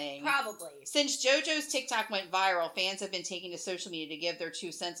nothing. Probably. Since JoJo's TikTok went viral, fans have been taking to social media to give their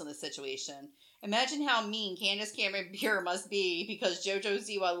 2 cents on the situation. Imagine how mean Candace Cameron Bure must be because JoJo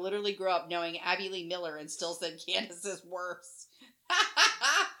Siwa literally grew up knowing Abby Lee Miller and still said Candace is worse.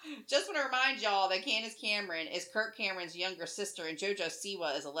 Just want to remind y'all that Candace Cameron is Kirk Cameron's younger sister and JoJo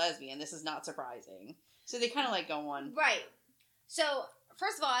Siwa is a lesbian. This is not surprising. So they kind of like go on. Right. So,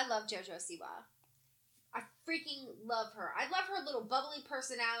 first of all, I love JoJo Siwa. I freaking love her. I love her little bubbly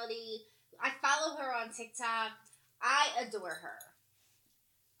personality. I follow her on TikTok. I adore her.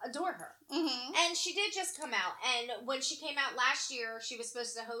 Mm-hmm. And she did just come out. And when she came out last year, she was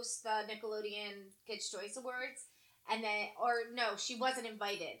supposed to host the Nickelodeon Kids' Choice Awards. And then, or no, she wasn't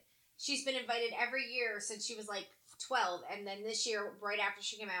invited. She's been invited every year since she was like 12. And then this year, right after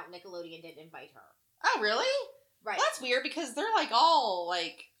she came out, Nickelodeon didn't invite her. Oh, really? Right. Well, that's weird because they're like all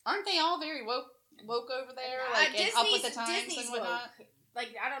like, aren't they all very woke over there? Like and up with the times Disney's and whatnot? woke.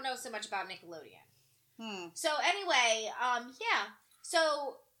 Like, I don't know so much about Nickelodeon. Hmm. So anyway, yeah.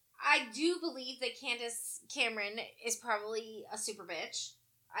 So I do believe that Candace Cameron is probably a super bitch.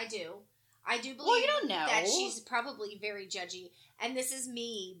 I do believe Well, you don't know. that she's probably very judgy. And this is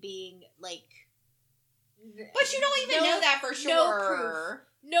me being like... But you don't even know that for sure.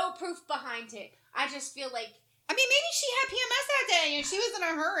 No proof behind it. I just feel like... I mean, maybe she had PMS that day and she was in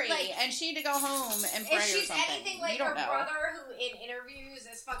a hurry Like, and she had to go home and pray or if she's something. anything like you her don't know. brother, who in interviews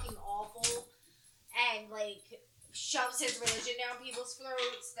is fucking awful and like shoves his religion down people's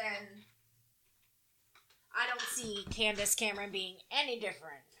throats, then I don't see Candace Cameron being any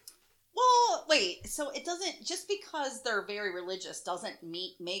different. Well, wait. So it doesn't just because they're very religious doesn't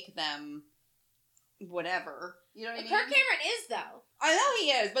make them whatever. You know what I mean? Kirk Cameron is though. I know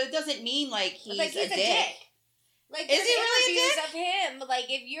he is, but it doesn't mean like he's a dick. Like, is he really a interviews dick? of him. Like,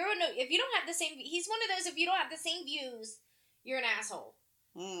 if you don't have the same, he's one of those. If you don't have the same views, you're an asshole.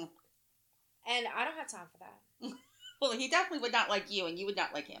 Mm. And I don't have time for that. Well, he definitely would not like you, and you would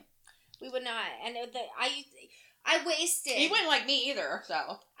not like him. We would not. And I wasted. He wouldn't like me either. So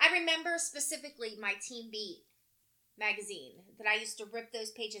I remember specifically my Teen Beat magazine that I used to rip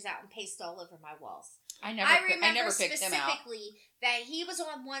those pages out and paste all over my walls. I never picked him out. Specifically that he was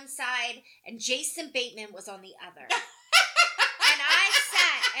on one side and Jason Bateman was on the other. And I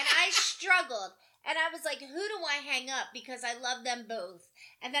sat and I struggled and I was like, who do I hang up? Because I love them both.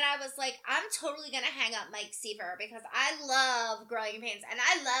 And then I was like, I'm totally going to hang up Mike Seaver because I love Growing Pains and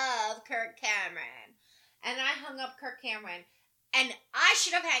I love Kirk Cameron. And I hung up Kirk Cameron and I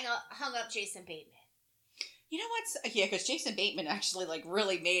should have hung up Jason Bateman. You know what's... Yeah, because Jason Bateman actually, like,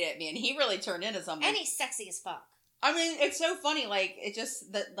 really made it, man. He really turned into something. And he's sexy as fuck. I mean, it's so funny. Like, it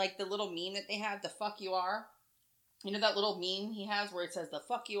just... the little meme that they have, the fuck you are. You know that little meme he has where it says, the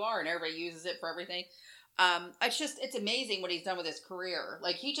fuck you are, and everybody uses it for everything? It's amazing what he's done with his career.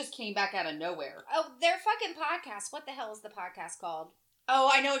 Like, he just came back out of nowhere. Oh, their fucking podcast. What the hell is the podcast called?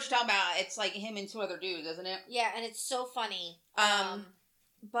 Oh, I know what you're talking about. It's like him and two other dudes, isn't it? Yeah, and it's so funny.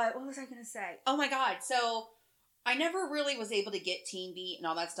 But what was I going to say? Oh, my God. So... I never really was able to get Teen Beat and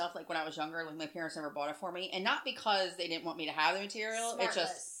all that stuff, like, when I was younger. Like, my parents never bought it for me. And not because they didn't want me to have the material. Smartless. It's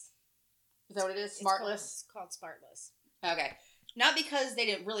just... Is that what it is? Smartless? It's called Smartless. Okay. Not because they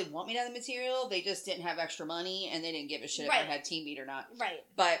didn't really want me to have the material. They just didn't have extra money, and they didn't give a shit if I had Teen Beat or not. Right.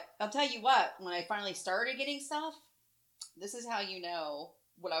 But I'll tell you what. When I finally started getting stuff, this is how you know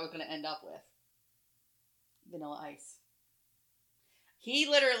what I was going to end up with. Vanilla Ice. He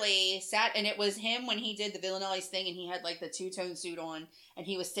literally sat, and it was him when he did the Vanilla Ice thing, and he had, like, the two-tone suit on, and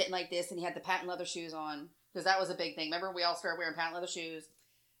he was sitting like this, and he had the patent leather shoes on, because that was a big thing. Remember, we all started wearing patent leather shoes,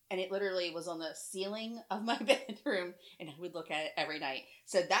 and it literally was on the ceiling of my bedroom, and I would look at it every night.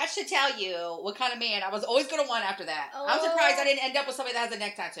 So that should tell you what kind of man I was always going to want after that. Oh. I'm surprised I didn't end up with somebody that has a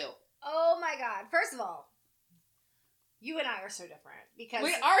neck tattoo. Oh, my God. First of all, you and I are so different. Because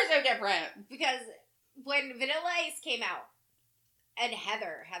We are so different. Because when Vanilla Ice came out, and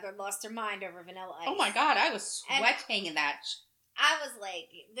Heather lost her mind over Vanilla Ice. Oh my God, I was sweating in that. I was like,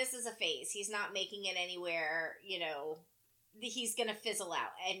 this is a phase. He's not making it anywhere, you know. He's gonna fizzle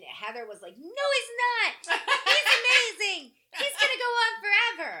out. And Heather was like, no, he's not. He's amazing. He's gonna go on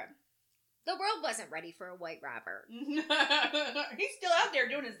forever. The world wasn't ready for a white rapper. He's still out there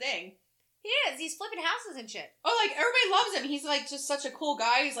doing his thing. He is. He's flipping houses and shit. Oh, like, everybody loves him. He's, like, just such a cool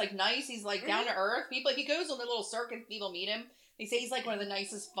guy. He's, like, nice. He's, like, down to earth. People, if he goes on the little circuit, people meet him. They say he's, like, one of the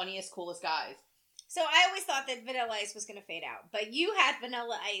nicest, funniest, coolest guys. So I always thought that Vanilla Ice was going to fade out. But you had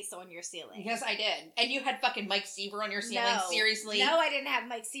Vanilla Ice on your ceiling. Yes, I did. And you had fucking Mike Seaver on your ceiling? No. Seriously? No, I didn't have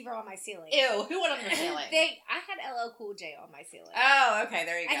Mike Seaver on my ceiling. Ew, who went on your ceiling? I had LL Cool J on my ceiling. Oh, okay,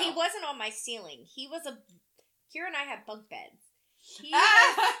 there you go. And he wasn't on my ceiling. He was Kira and I had bunk beds. He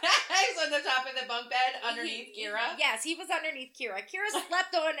was, He's on the top of the bunk bed underneath Kira. Yes, he was underneath Kira. Kira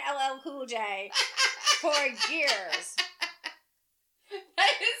slept on LL Cool J for years.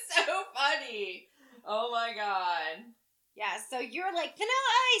 That is so funny. Oh my god. Yeah, so you're like,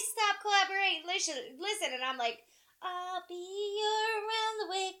 Vanilla Ice, stop collaborating, listen, and I'm like, I'll be your around the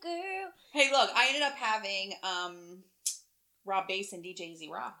way girl. Hey, look, I ended up having Rob Bass and DJ Z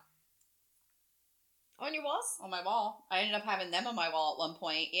Rock On your walls? on my wall. I ended up having them on my wall at one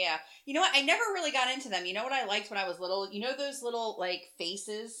point. Yeah. You know what? I never really got into them. You know what I liked when I was little? You know those little, like,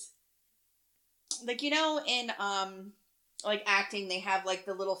 faces? Like, you know, in, like, acting, they have, like,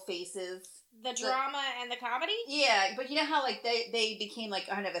 the little faces. The drama and the comedy? Yeah, but you know how, like, they became, like,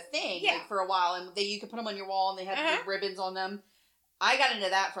 kind of a thing, Yeah. like, for a while, and you could put them on your wall, and they had big ribbons on them. I got into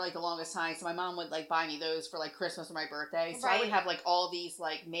that for, like, the longest time, so my mom would, like, buy me those for, like, Christmas or my birthday, so I would have, like, all these,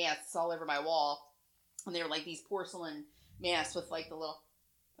 like, masks all over my wall, and they were, like, these porcelain masks with, like, the little,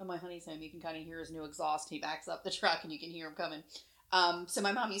 oh, my honey's home, you can kind of hear his new exhaust, he backs up the truck, and you can hear him coming. So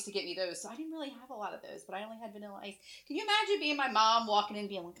my mom used to get me those, so I didn't really have a lot of those, but I only had Vanilla Ice. Can you imagine being my mom walking in and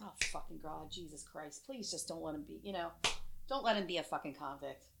being like, oh, fucking God, Jesus Christ, please just don't let him be, you know, don't let him be a fucking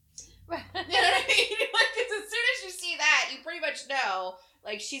convict. Right. You know what I mean? Like, 'cause as soon as you see that, you pretty much know,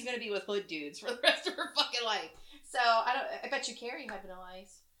 like, she's gonna be with hood dudes for the rest of her fucking life. So, I bet you Carrie had Vanilla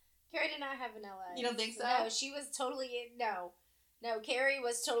Ice. Carrie did not have Vanilla Ice. You don't think so? No, she was totally, no, Carrie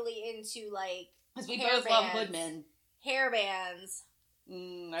was totally into, like, Because we hair both love bands. hood men. Hair bands.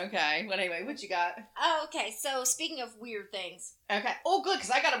 Okay. But anyway, what you got? Oh, okay. So speaking of weird things, Okay. Oh, good,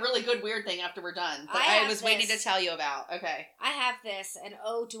 because I got a really good weird thing after we're done that I I have was waiting to this. tell you about. Okay. I have this, and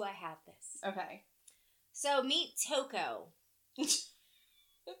oh, do I have this? Okay. So meet Toko,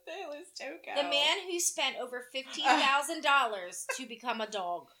 What the hell is Toko? the man who spent over $15,000 to become a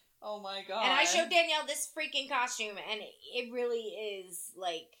dog. Oh my god. And I showed Danielle this freaking costume, and it really is,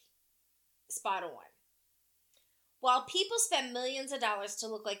 like, spot on. While people spend millions of dollars to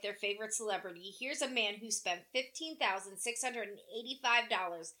look like their favorite celebrity, here's a man who spent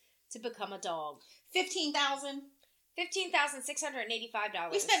 $15,685 to become a dog. 15,000?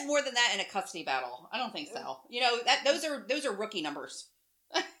 $15,685. We spent more than that in a custody battle. I don't think so. You know, those are rookie numbers.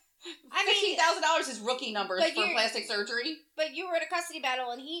 I mean, $15,000 is rookie numbers but for you're- plastic surgery but you were in a custody battle,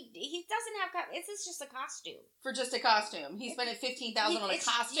 and he doesn't have. This is just a costume. for just a costume. He spent $15,000 on a It's-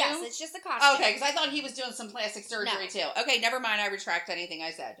 costume. Yes, it's just a costume. Okay, because I thought he was doing some plastic surgery too. Okay, never mind. I retract anything I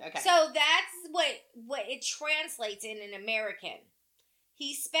said. Okay. So that's what it translates in American.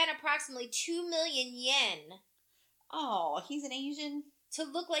 He spent approximately 2 million yen Oh, he's an Asian. to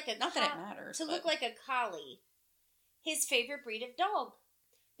look like a Not that it matters. to but- look like a collie, his favorite breed of dog.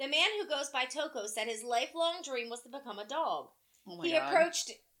 The man who goes by Toko said his lifelong dream was to become a dog. Oh my He god.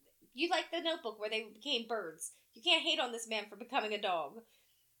 approached. You like the Notebook where they became birds. You can't hate on this man for becoming a dog.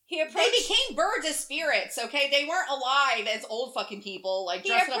 He They approached. became birds as spirits, okay? They weren't alive as old fucking people, like He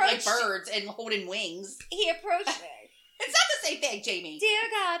dressing up like approached- birds and holding wings. He approached. It's not the same thing, Jamie. Dear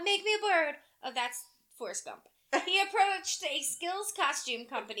God, make me a bird. Oh, that's Forrest Gump. He approached a skills costume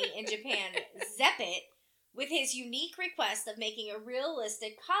company in Japan, Zeppit, with his unique request of making a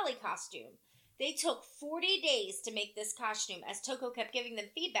realistic collie costume. They took 40 days to make this costume, as Toko kept giving them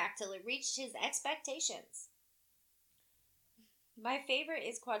feedback till it reached his expectations. My favorite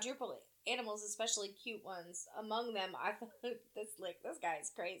is quadruple animals, especially cute ones. Among them, I thought this guy is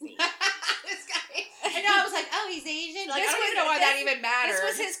crazy. This guy. I know, I was like, oh, he's Asian? Like, This I don't was- even know why that this- even matters.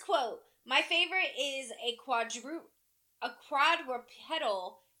 This was his quote. My favorite is a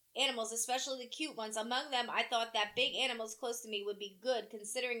quadrupedal animals, especially the cute ones. Among them, I thought that big animals close to me would be good,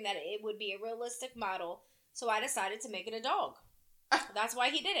 considering that it would be a realistic model, so I decided to make it a dog. That's why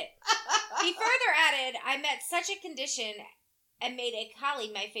he did it. He further added, I met such a condition and made a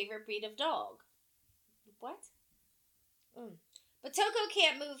collie my favorite breed of dog. What? But Toko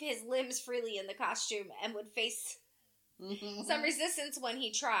can't move his limbs freely in the costume and would face some resistance when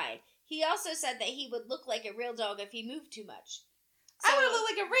he tried. He also said that he would look like a real dog if he moved too much. I want to look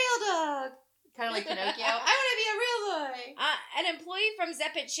like a real dog. Kind of like Pinocchio. I want to be a real boy. An employee from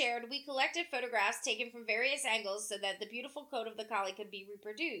Zeppit shared, we collected photographs taken from various angles so that the beautiful coat of the collie could be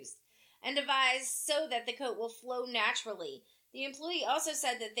reproduced, and devised so that the coat will flow naturally. The employee also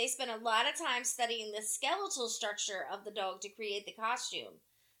said that they spent a lot of time studying the skeletal structure of the dog to create the costume.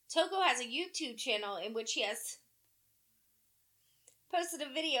 Toko has a YouTube channel in which he has posted a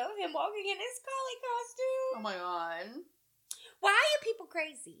video of him walking in his collie costume. Oh my god. Why are you people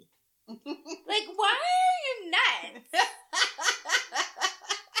crazy? Like, why are you nuts?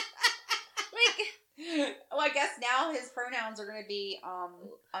 Like, well, I guess now his pronouns are going to be,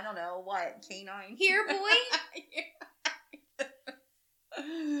 I don't know, what, canine? here, boy?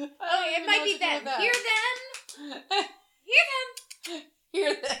 Oh, it might be them. Hear them? Hear them?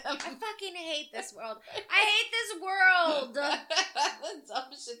 Hear them. I fucking hate this world. I hate this world. The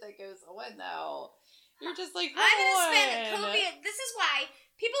dumb shit that goes on, though. You're just like, I'm gonna spend COVID. This is why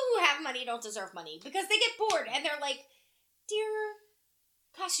people who have money don't deserve money, because they get bored and they're like, "Dear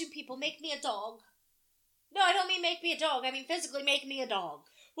costume people, make me a dog." No, I don't mean make me a dog. I mean physically make me a dog.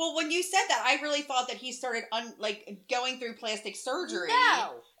 Well, when you said that, I really thought that he started going through plastic surgery.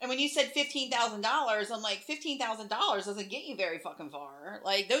 No. And when you said $15,000, I'm like, $15,000 doesn't get you very fucking far.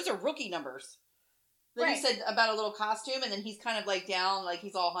 Like, those are rookie numbers. Then Right. you said about a little costume, and then he's kind of like down, like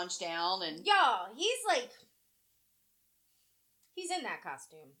he's all hunched down, and Y'all, he's in that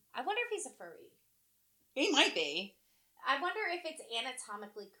costume. I wonder if he's a furry. he might be. I wonder if it's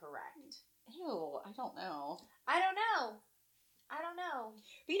anatomically correct. Ew, I don't know. I don't know.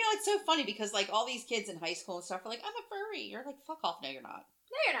 But you know, it's so funny because like all these kids in high school and stuff are like, I'm a furry. You're like, fuck off. No, you're not.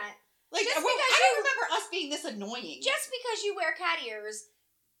 No, you're not. Like, Just I because don't remember us being this annoying. Just because you wear cat ears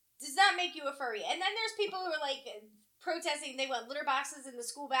does not make you a furry. And then there's people who are like protesting they want litter boxes in the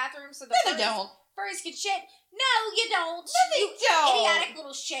school bathroom so the No, they don't. furries can shit. No, you don't. No, they don't. Idiotic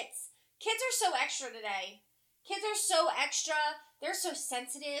little shits. Kids are so extra today. Kids are so extra. They're so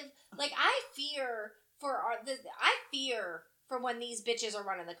sensitive. Like, I fear for when these bitches are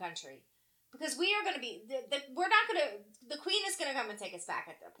running the country. Because we are going to be, the queen is going to come and take us back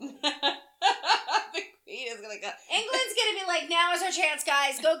at that point. The queen is going to go. England's going to be like, now is our chance,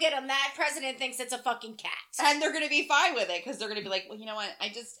 guys. Go get him. That president thinks it's a fucking cat. And they're going to be fine with it because they're going to be like, well, you know what? I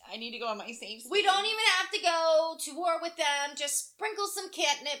need to go on my safe space. We don't even have to go to war with them. Just sprinkle some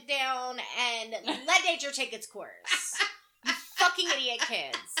catnip down and let nature take its course. You fucking idiot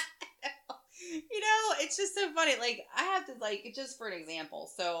kids. You know, it's just so funny. Like, I have to, like, just for an example.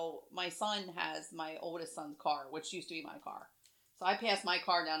 So, my son has my oldest son's car, which used to be my car. So, I passed my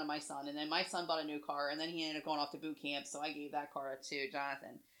car down to my son, and then my son bought a new car, and then he ended up going off to boot camp, so I gave that car to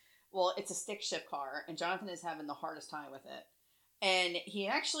Jonathan. Well, it's a stick shift car, and Jonathan is having the hardest time with it. And he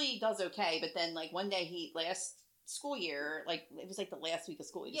actually does okay, but then, like, one day last school year, like, it was like the last week of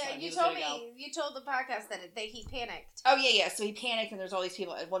school. You told the podcast that he panicked. Oh, yeah. So he panicked, and there's all these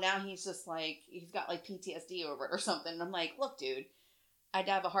people. Well, now he's just like, he's got like PTSD over it or something. And I'm like, look, dude, I'd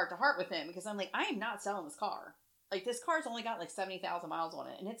have a heart-to-heart with him because I'm like, I am not selling this car. Like, this car's only got like 70,000 miles on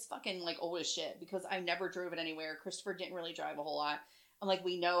it, and it's fucking like old as shit because I never drove it anywhere. Christopher didn't really drive a whole lot. I'm like,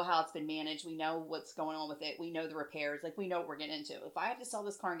 we know how it's been managed. We know what's going on with it. We know the repairs. Like, we know what we're getting into. If I have to sell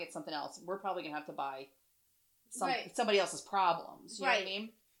this car and get something else, we're probably going to have to buy somebody else's problems. You know what I mean?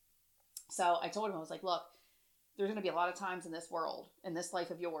 So I told him, I was like, look, there's going to be a lot of times in this world, in this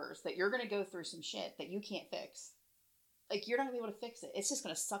life of yours, that you're going to go through some shit that you can't fix. Like, you're not going to be able to fix it. It's just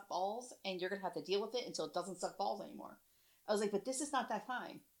going to suck balls, and you're going to have to deal with it until it doesn't suck balls anymore. I was like, but this is not that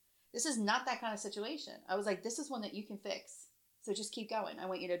time. This is not that kind of situation. I was like, this is one that you can fix. So just keep going. I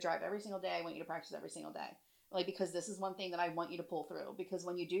want you to drive every single day. I want you to practice every single day. Like, because this is one thing that I want you to pull through. Because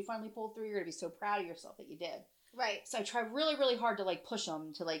when you do finally pull through, you're going to be so proud of yourself that you did. Right. So I try really, really hard to, like, push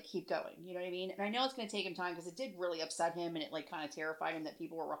him to, like, keep going. You know what I mean? And I know it's going to take him time because it did really upset him and it, like, kind of terrified him that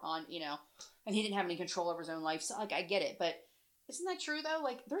people were on, you know, and he didn't have any control over his own life. So, like, I get it. But isn't that true, though?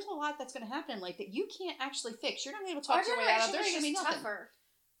 Like, there's a lot that's going to happen, like, that you can't actually fix. You're not going to be able to talk your way out of. There's going to be nothing. Tougher.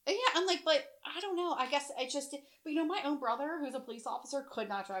 Yeah, I'm like, but I don't know. I guess I just, but you know, my own brother, who's a police officer, could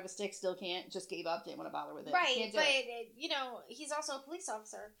not drive a stick, still can't, just gave up, didn't want to bother with it. Right, but, you know, he's also a police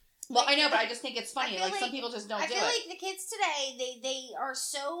officer. Well, I know, but I just think it's funny. Like, some people just don't do it. I feel like the kids today, they are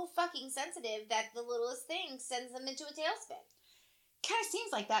so fucking sensitive that the littlest thing sends them into a tailspin. Kind of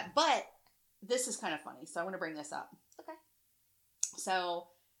seems like that, but this is kind of funny, so I want to bring this up. Okay. So,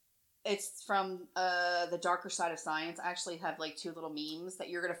 it's from The Darker Side of Science. I actually have, like, 2 little memes that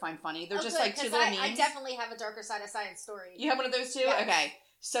you're going to find funny. They're just, like, 2 little memes. I definitely have a Darker Side of Science story. You have one of those, too? Yes. Okay.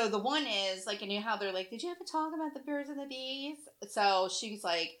 So, the one is, like, you know how they're like, did you ever talk about the birds and the bees? So, she's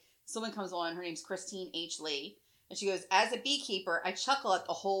like, someone comes on, her name's Christine H. Lee, and she goes, as a beekeeper, I chuckle at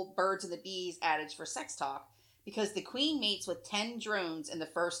the whole birds and the bees adage for sex talk, because the queen mates with 10 drones in the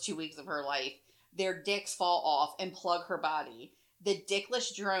first 2 weeks of her life. Their dicks fall off and plug her body. The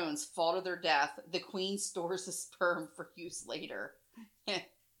dickless drones fall to their death. The queen stores the sperm for use later.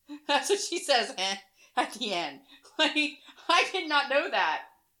 That's what she says at the end. Like, I did not know that.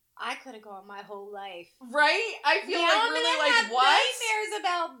 I could have gone my whole life. Right? I feel like really like, what? Nightmares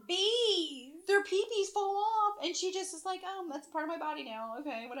about bees. Their pee-pees fall off, and she just is like, that's part of my body now.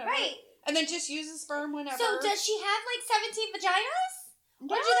 Okay, whatever. Right. And then just uses sperm whenever. So does she have like 17 vaginas?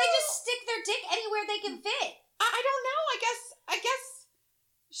 No. Or do they just stick their dick anywhere they can fit? I don't know. I guess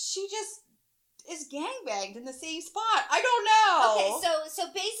she just is gangbanged in the same spot? I don't know. Okay, so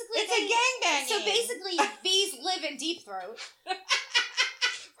basically it's a gangbang. So basically, bees live in Deep Throat.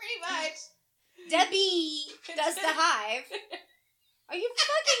 Pretty much. Debbie does the hive. Are you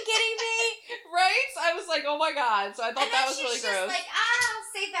fucking kidding me? Right? I was like, oh my god. So I thought that was really she's gross. Just like, I'll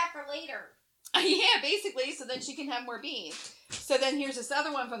save that for later. Yeah, basically, so then she can have more bees. So then here's this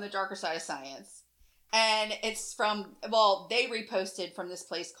other one from the Darker Side of Science. And it's from, well, they reposted from this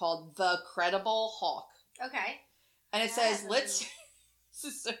place called The Credible Hawk. Okay. And it says, this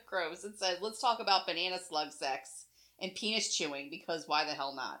is so gross. It says, let's talk about banana slug sex and penis chewing, because why the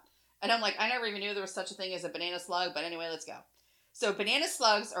hell not? And I'm like, I never even knew there was such a thing as a banana slug, but anyway, let's go. So banana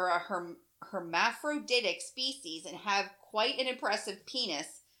slugs are a hermaphroditic species and have quite an impressive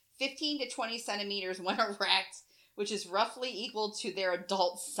penis, 15 to 20 centimeters when erect, which is roughly equal to their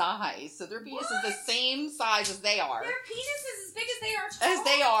adult size. So their penis is the same size as they are. Their penis is as big as they are tall. As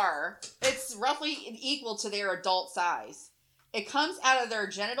they are. It's roughly equal to their adult size. It comes out of their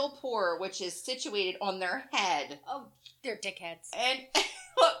genital pore, which is situated on their head. Oh, they're dickheads. And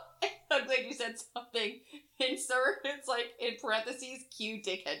look, I'm glad you said something. Insert, it's like, in parentheses, cue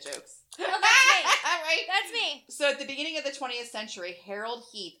dickhead jokes. Oh, that's me. Right? That's me. So at the beginning of the 20th century, Harold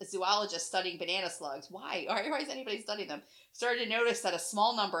Heath, a zoologist studying banana slugs, why is anybody studying them, started to notice that a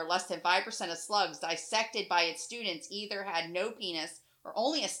small number, less than 5% of slugs dissected by its students either had no penis or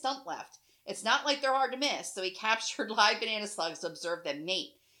only a stump left. It's not like they're hard to miss, so he captured live banana slugs to observe them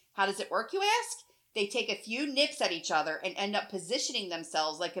mate. How does it work, you ask? They take a few nips at each other and end up positioning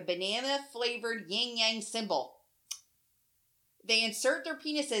themselves like a banana-flavored yin-yang symbol. They insert their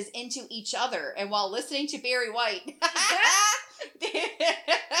penises into each other, and while listening to Barry White,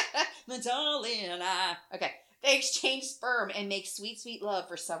 okay, they exchange sperm and make sweet, sweet love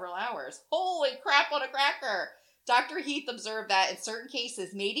for several hours. Holy crap on a cracker! Dr. Heath observed that in certain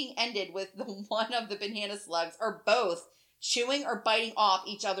cases, mating ended with the one of the banana slugs, or both, chewing or biting off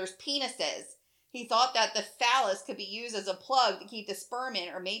each other's penises. He thought that the phallus could be used as a plug to keep the sperm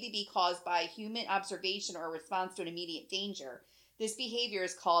in, or maybe be caused by human observation or a response to an immediate danger. This behavior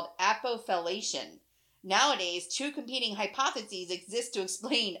is called apophallation. Nowadays, two competing hypotheses exist to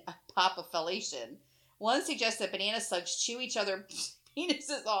explain apophallation. One suggests that banana slugs chew each other's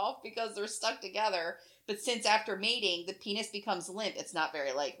penises off because they're stuck together, but since after mating, the penis becomes limp, it's not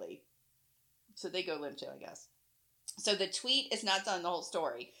very likely. So they go limp too, I guess. So the tweet is not telling the whole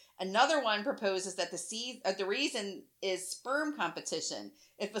story. Another one proposes that the reason is sperm competition.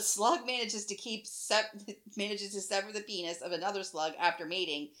 If a slug manages to sever the penis of another slug after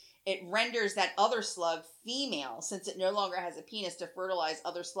mating, it renders that other slug female, since it no longer has a penis to fertilize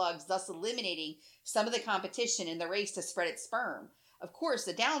other slugs, thus eliminating some of the competition in the race to spread its sperm. Of course,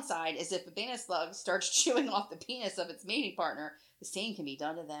 the downside is if a banana slug starts chewing off the penis of its mating partner, the same can be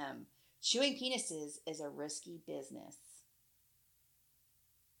done to them. Chewing penises is a risky business.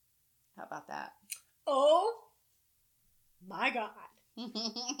 How about that? Oh my god. Now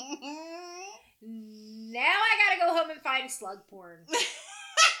I gotta go home and find slug porn. I'm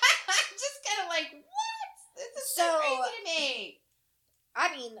just kind of like, what? This is so crazy to me.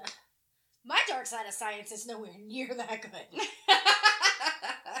 I mean, my dark side of science is nowhere near that good.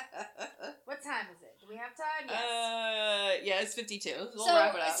 What time is it? Do we have time? Yes. Yeah, it's 52. We'll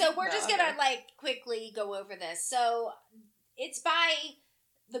wrap it up. So we're just gonna quickly go over this. So it's by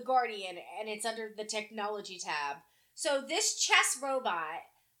The Guardian, and it's under the technology tab. So this chess robot,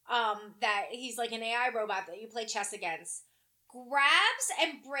 that he's like an AI robot that you play chess against, grabs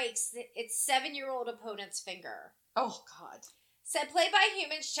and breaks its 7-year-old opponent's finger. Oh, God. Said play by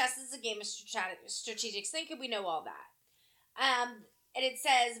humans, chess is a game of strategic thinking. We know all that. And it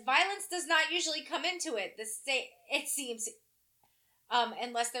says violence does not usually come into it. It seems,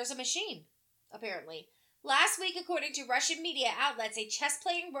 unless there's a machine, apparently. Last week, according to Russian media outlets, a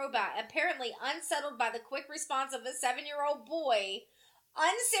chess-playing robot, apparently unsettled by the quick response of a 7-year-old boy,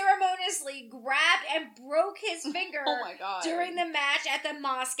 unceremoniously grabbed and broke his finger during the match at the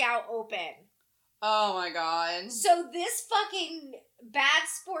Moscow Open. Oh my god. So this fucking bad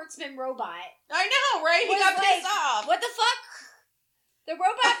sportsman robot... I know, right? He got pissed off. What the fuck? The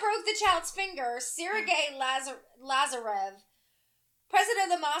robot broke the child's finger. Sergei Lazarev, president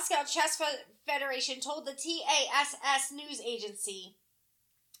of the Moscow Chess Federation, told the TASS news agency.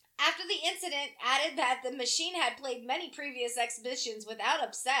 After the incident, added that the machine had played many previous exhibitions without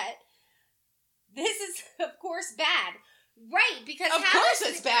upset. This is, of course, bad. Right, because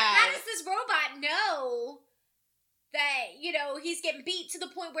it's bad. How does this robot know that, he's getting beat to the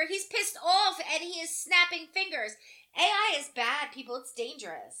point where he's pissed off and he is snapping fingers? AI is bad, people. It's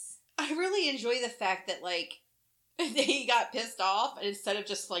dangerous. I really enjoy the fact that, he got pissed off, and instead of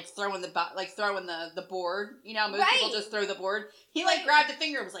just like throwing the board, you know, most people just throw the board. He like grabbed the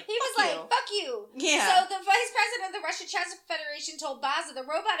finger and was like, he was like, "Fuck you." Yeah. So the vice president of the Russian Chess Federation told Baza the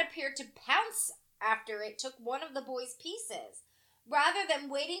robot appeared to pounce after it took one of the boy's pieces. Rather than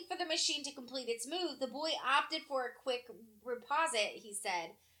waiting for the machine to complete its move, the boy opted for a quick reposit, he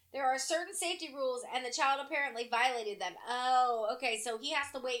said. There are certain safety rules, and the child apparently violated them. Oh, okay, so he has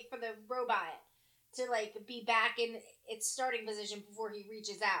to wait for the robot to, like, be back in its starting position before he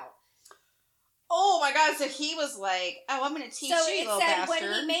reaches out. Oh my god, so he was like, oh, I'm going to teach you, little bastard. So it said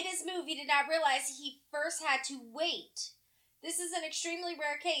when he made his move, he did not realize he first had to wait. This is an extremely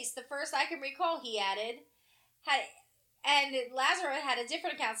rare case. The first I can recall, he added. And Lazarus had a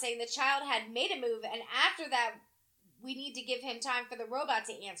different account saying the child had made a move, and after that, we need to give him time for the robot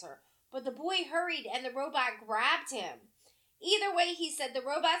to answer. But the boy hurried, and the robot grabbed him. Either way, he said the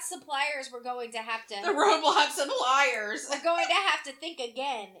robot suppliers were going to have to... The robot suppliers! We're going to have to think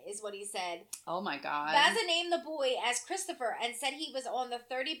again, is what he said. Oh my god. Baza named the boy as Christopher and said he was on the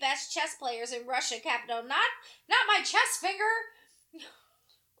 30 best chess players in Russia capital. Not my chess finger!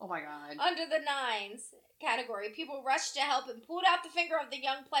 Oh my god. Under the nines category, people rushed to help and pulled out the finger of the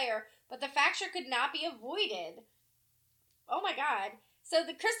young player, but the fracture could not be avoided. Oh my god. So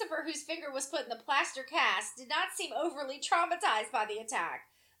the Christopher, whose finger was put in the plaster cast, did not seem overly traumatized by the attack.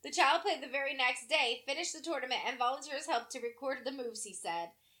 The child played the very next day, finished the tournament, and volunteers helped to record the moves, he said.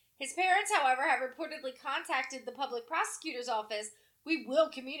 His parents, however, have reportedly contacted the public prosecutor's office. We will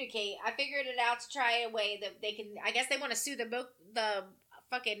communicate. I figured it out to try a way that they can... I guess they want to sue the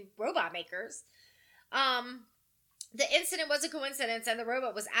fucking robot makers. The incident was a coincidence, and the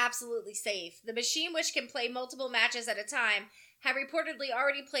robot was absolutely safe. The machine, which can play multiple matches at a time, had reportedly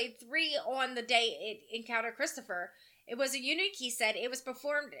already played 3 on the day it encountered Christopher. It was a unique, he said. It was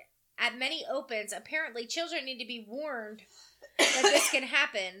performed at many opens. Apparently, children need to be warned that this can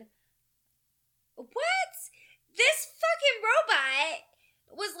happen. What? This fucking robot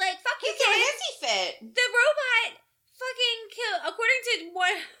was like, fuck you, kid. He fit. The robot fucking killed, according to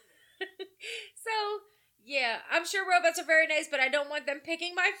one... So, yeah, I'm sure robots are very nice, but I don't want them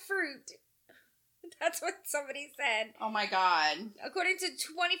picking my fruit. That's what somebody said. Oh my god. According to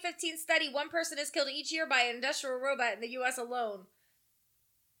 2015 study, 1 person is killed each year by an industrial robot in the U.S. alone.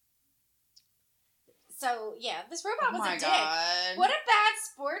 So, yeah, this robot was a dick. God. What a bad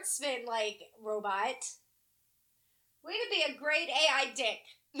sportsman, like, robot. Way to be a great AI dick.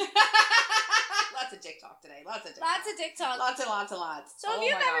 Lots of dick talk today. Lots of dick talk. Lots and lots and lots. So if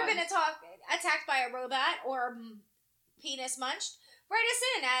you've ever been attacked by a robot or penis munched, write us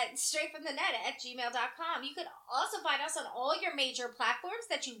in at straightfromthenet@gmail.com. You can also find us on all your major platforms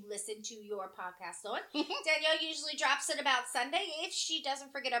that you listen to your podcast on. Danielle usually drops it about Sunday if she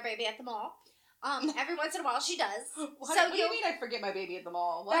doesn't forget our baby at the mall. Every once in a while she does. What do you mean I forget my baby at the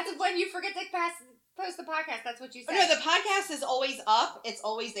mall? What? That's when you forget to post the podcast. That's what you said. No, the podcast is always up. It's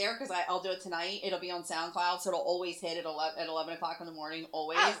always there because I'll do it tonight. It'll be on SoundCloud, so it'll always hit at 11 o'clock in the morning,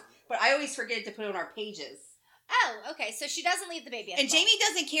 always. Oh. But I always forget to put it on our pages. Oh, okay. So she doesn't leave the baby at the Jamie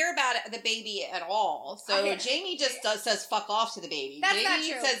doesn't care about the baby at all. So Jamie just says fuck off to the baby. That's Jamie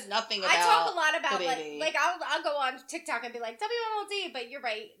not true. Says nothing about I talk a lot about the baby. like I'll go on TikTok and be like WMLD, but you're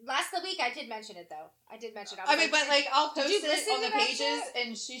right. Last week I did mention it though. I did mention it. I'll post it on the pages,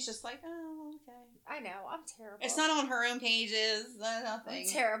 and she's just like, oh, okay. I know, I'm terrible. It's not on her own pages. Nothing. I'm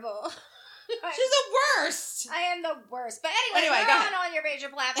terrible. She's the worst. I am the worst. But anyway we're on all your major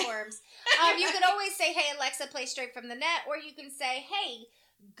platforms. You can always say, hey, Alexa, play Straight from the Net. Or you can say, hey,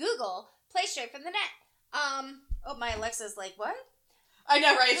 Google, play Straight from the Net. Oh, my Alexa's like, what? I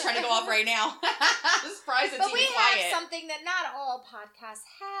know, right? It's trying to go off right now. I'm surprised it's even quiet. But we have something that not all podcasts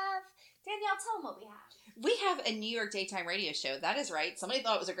have. Danielle, tell them what we have. We have a New York daytime radio show. That is right. Somebody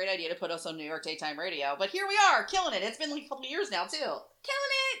thought it was a great idea to put us on New York daytime radio. But here we are, killing it. It's been like a couple years now, too.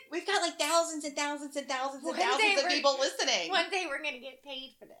 Killing it. We've got like thousands and thousands and thousands and thousands of people listening. One day we're going to get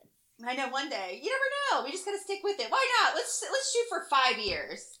paid for this. I know, one day. You never know. We just got to stick with it. Why not? Let's shoot for 5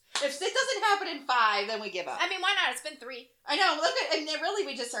 years. If it doesn't happen in 5, then we give up. I mean, why not? It's been 3. I know. Look at, and really,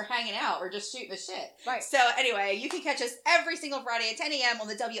 we just are hanging out. We're just shooting the shit. Right. So anyway, you can catch us every single Friday at 10 a.m. on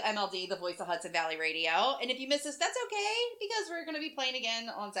the WMLD, the Voice of Hudson Valley Radio. And if you miss us, that's okay, because we're going to be playing again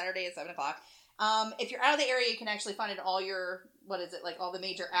on Saturday at 7 o'clock. If you're out of the area, you can actually find it in all your, all the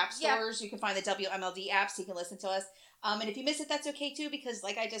major app stores. Yep. You can find the WMLD app so you can listen to us. And if you miss it, that's okay too, because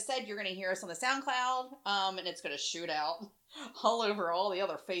like I just said, you're going to hear us on the SoundCloud, and it's going to shoot out all over all the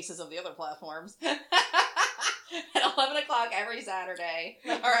other faces of the other platforms. at 11 o'clock every Saturday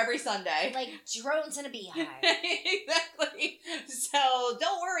or every Sunday. Like drones in a beehive. Exactly. So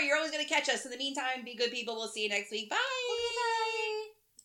don't worry, you're always going to catch us. In the meantime, be good people. We'll see you next week. Bye.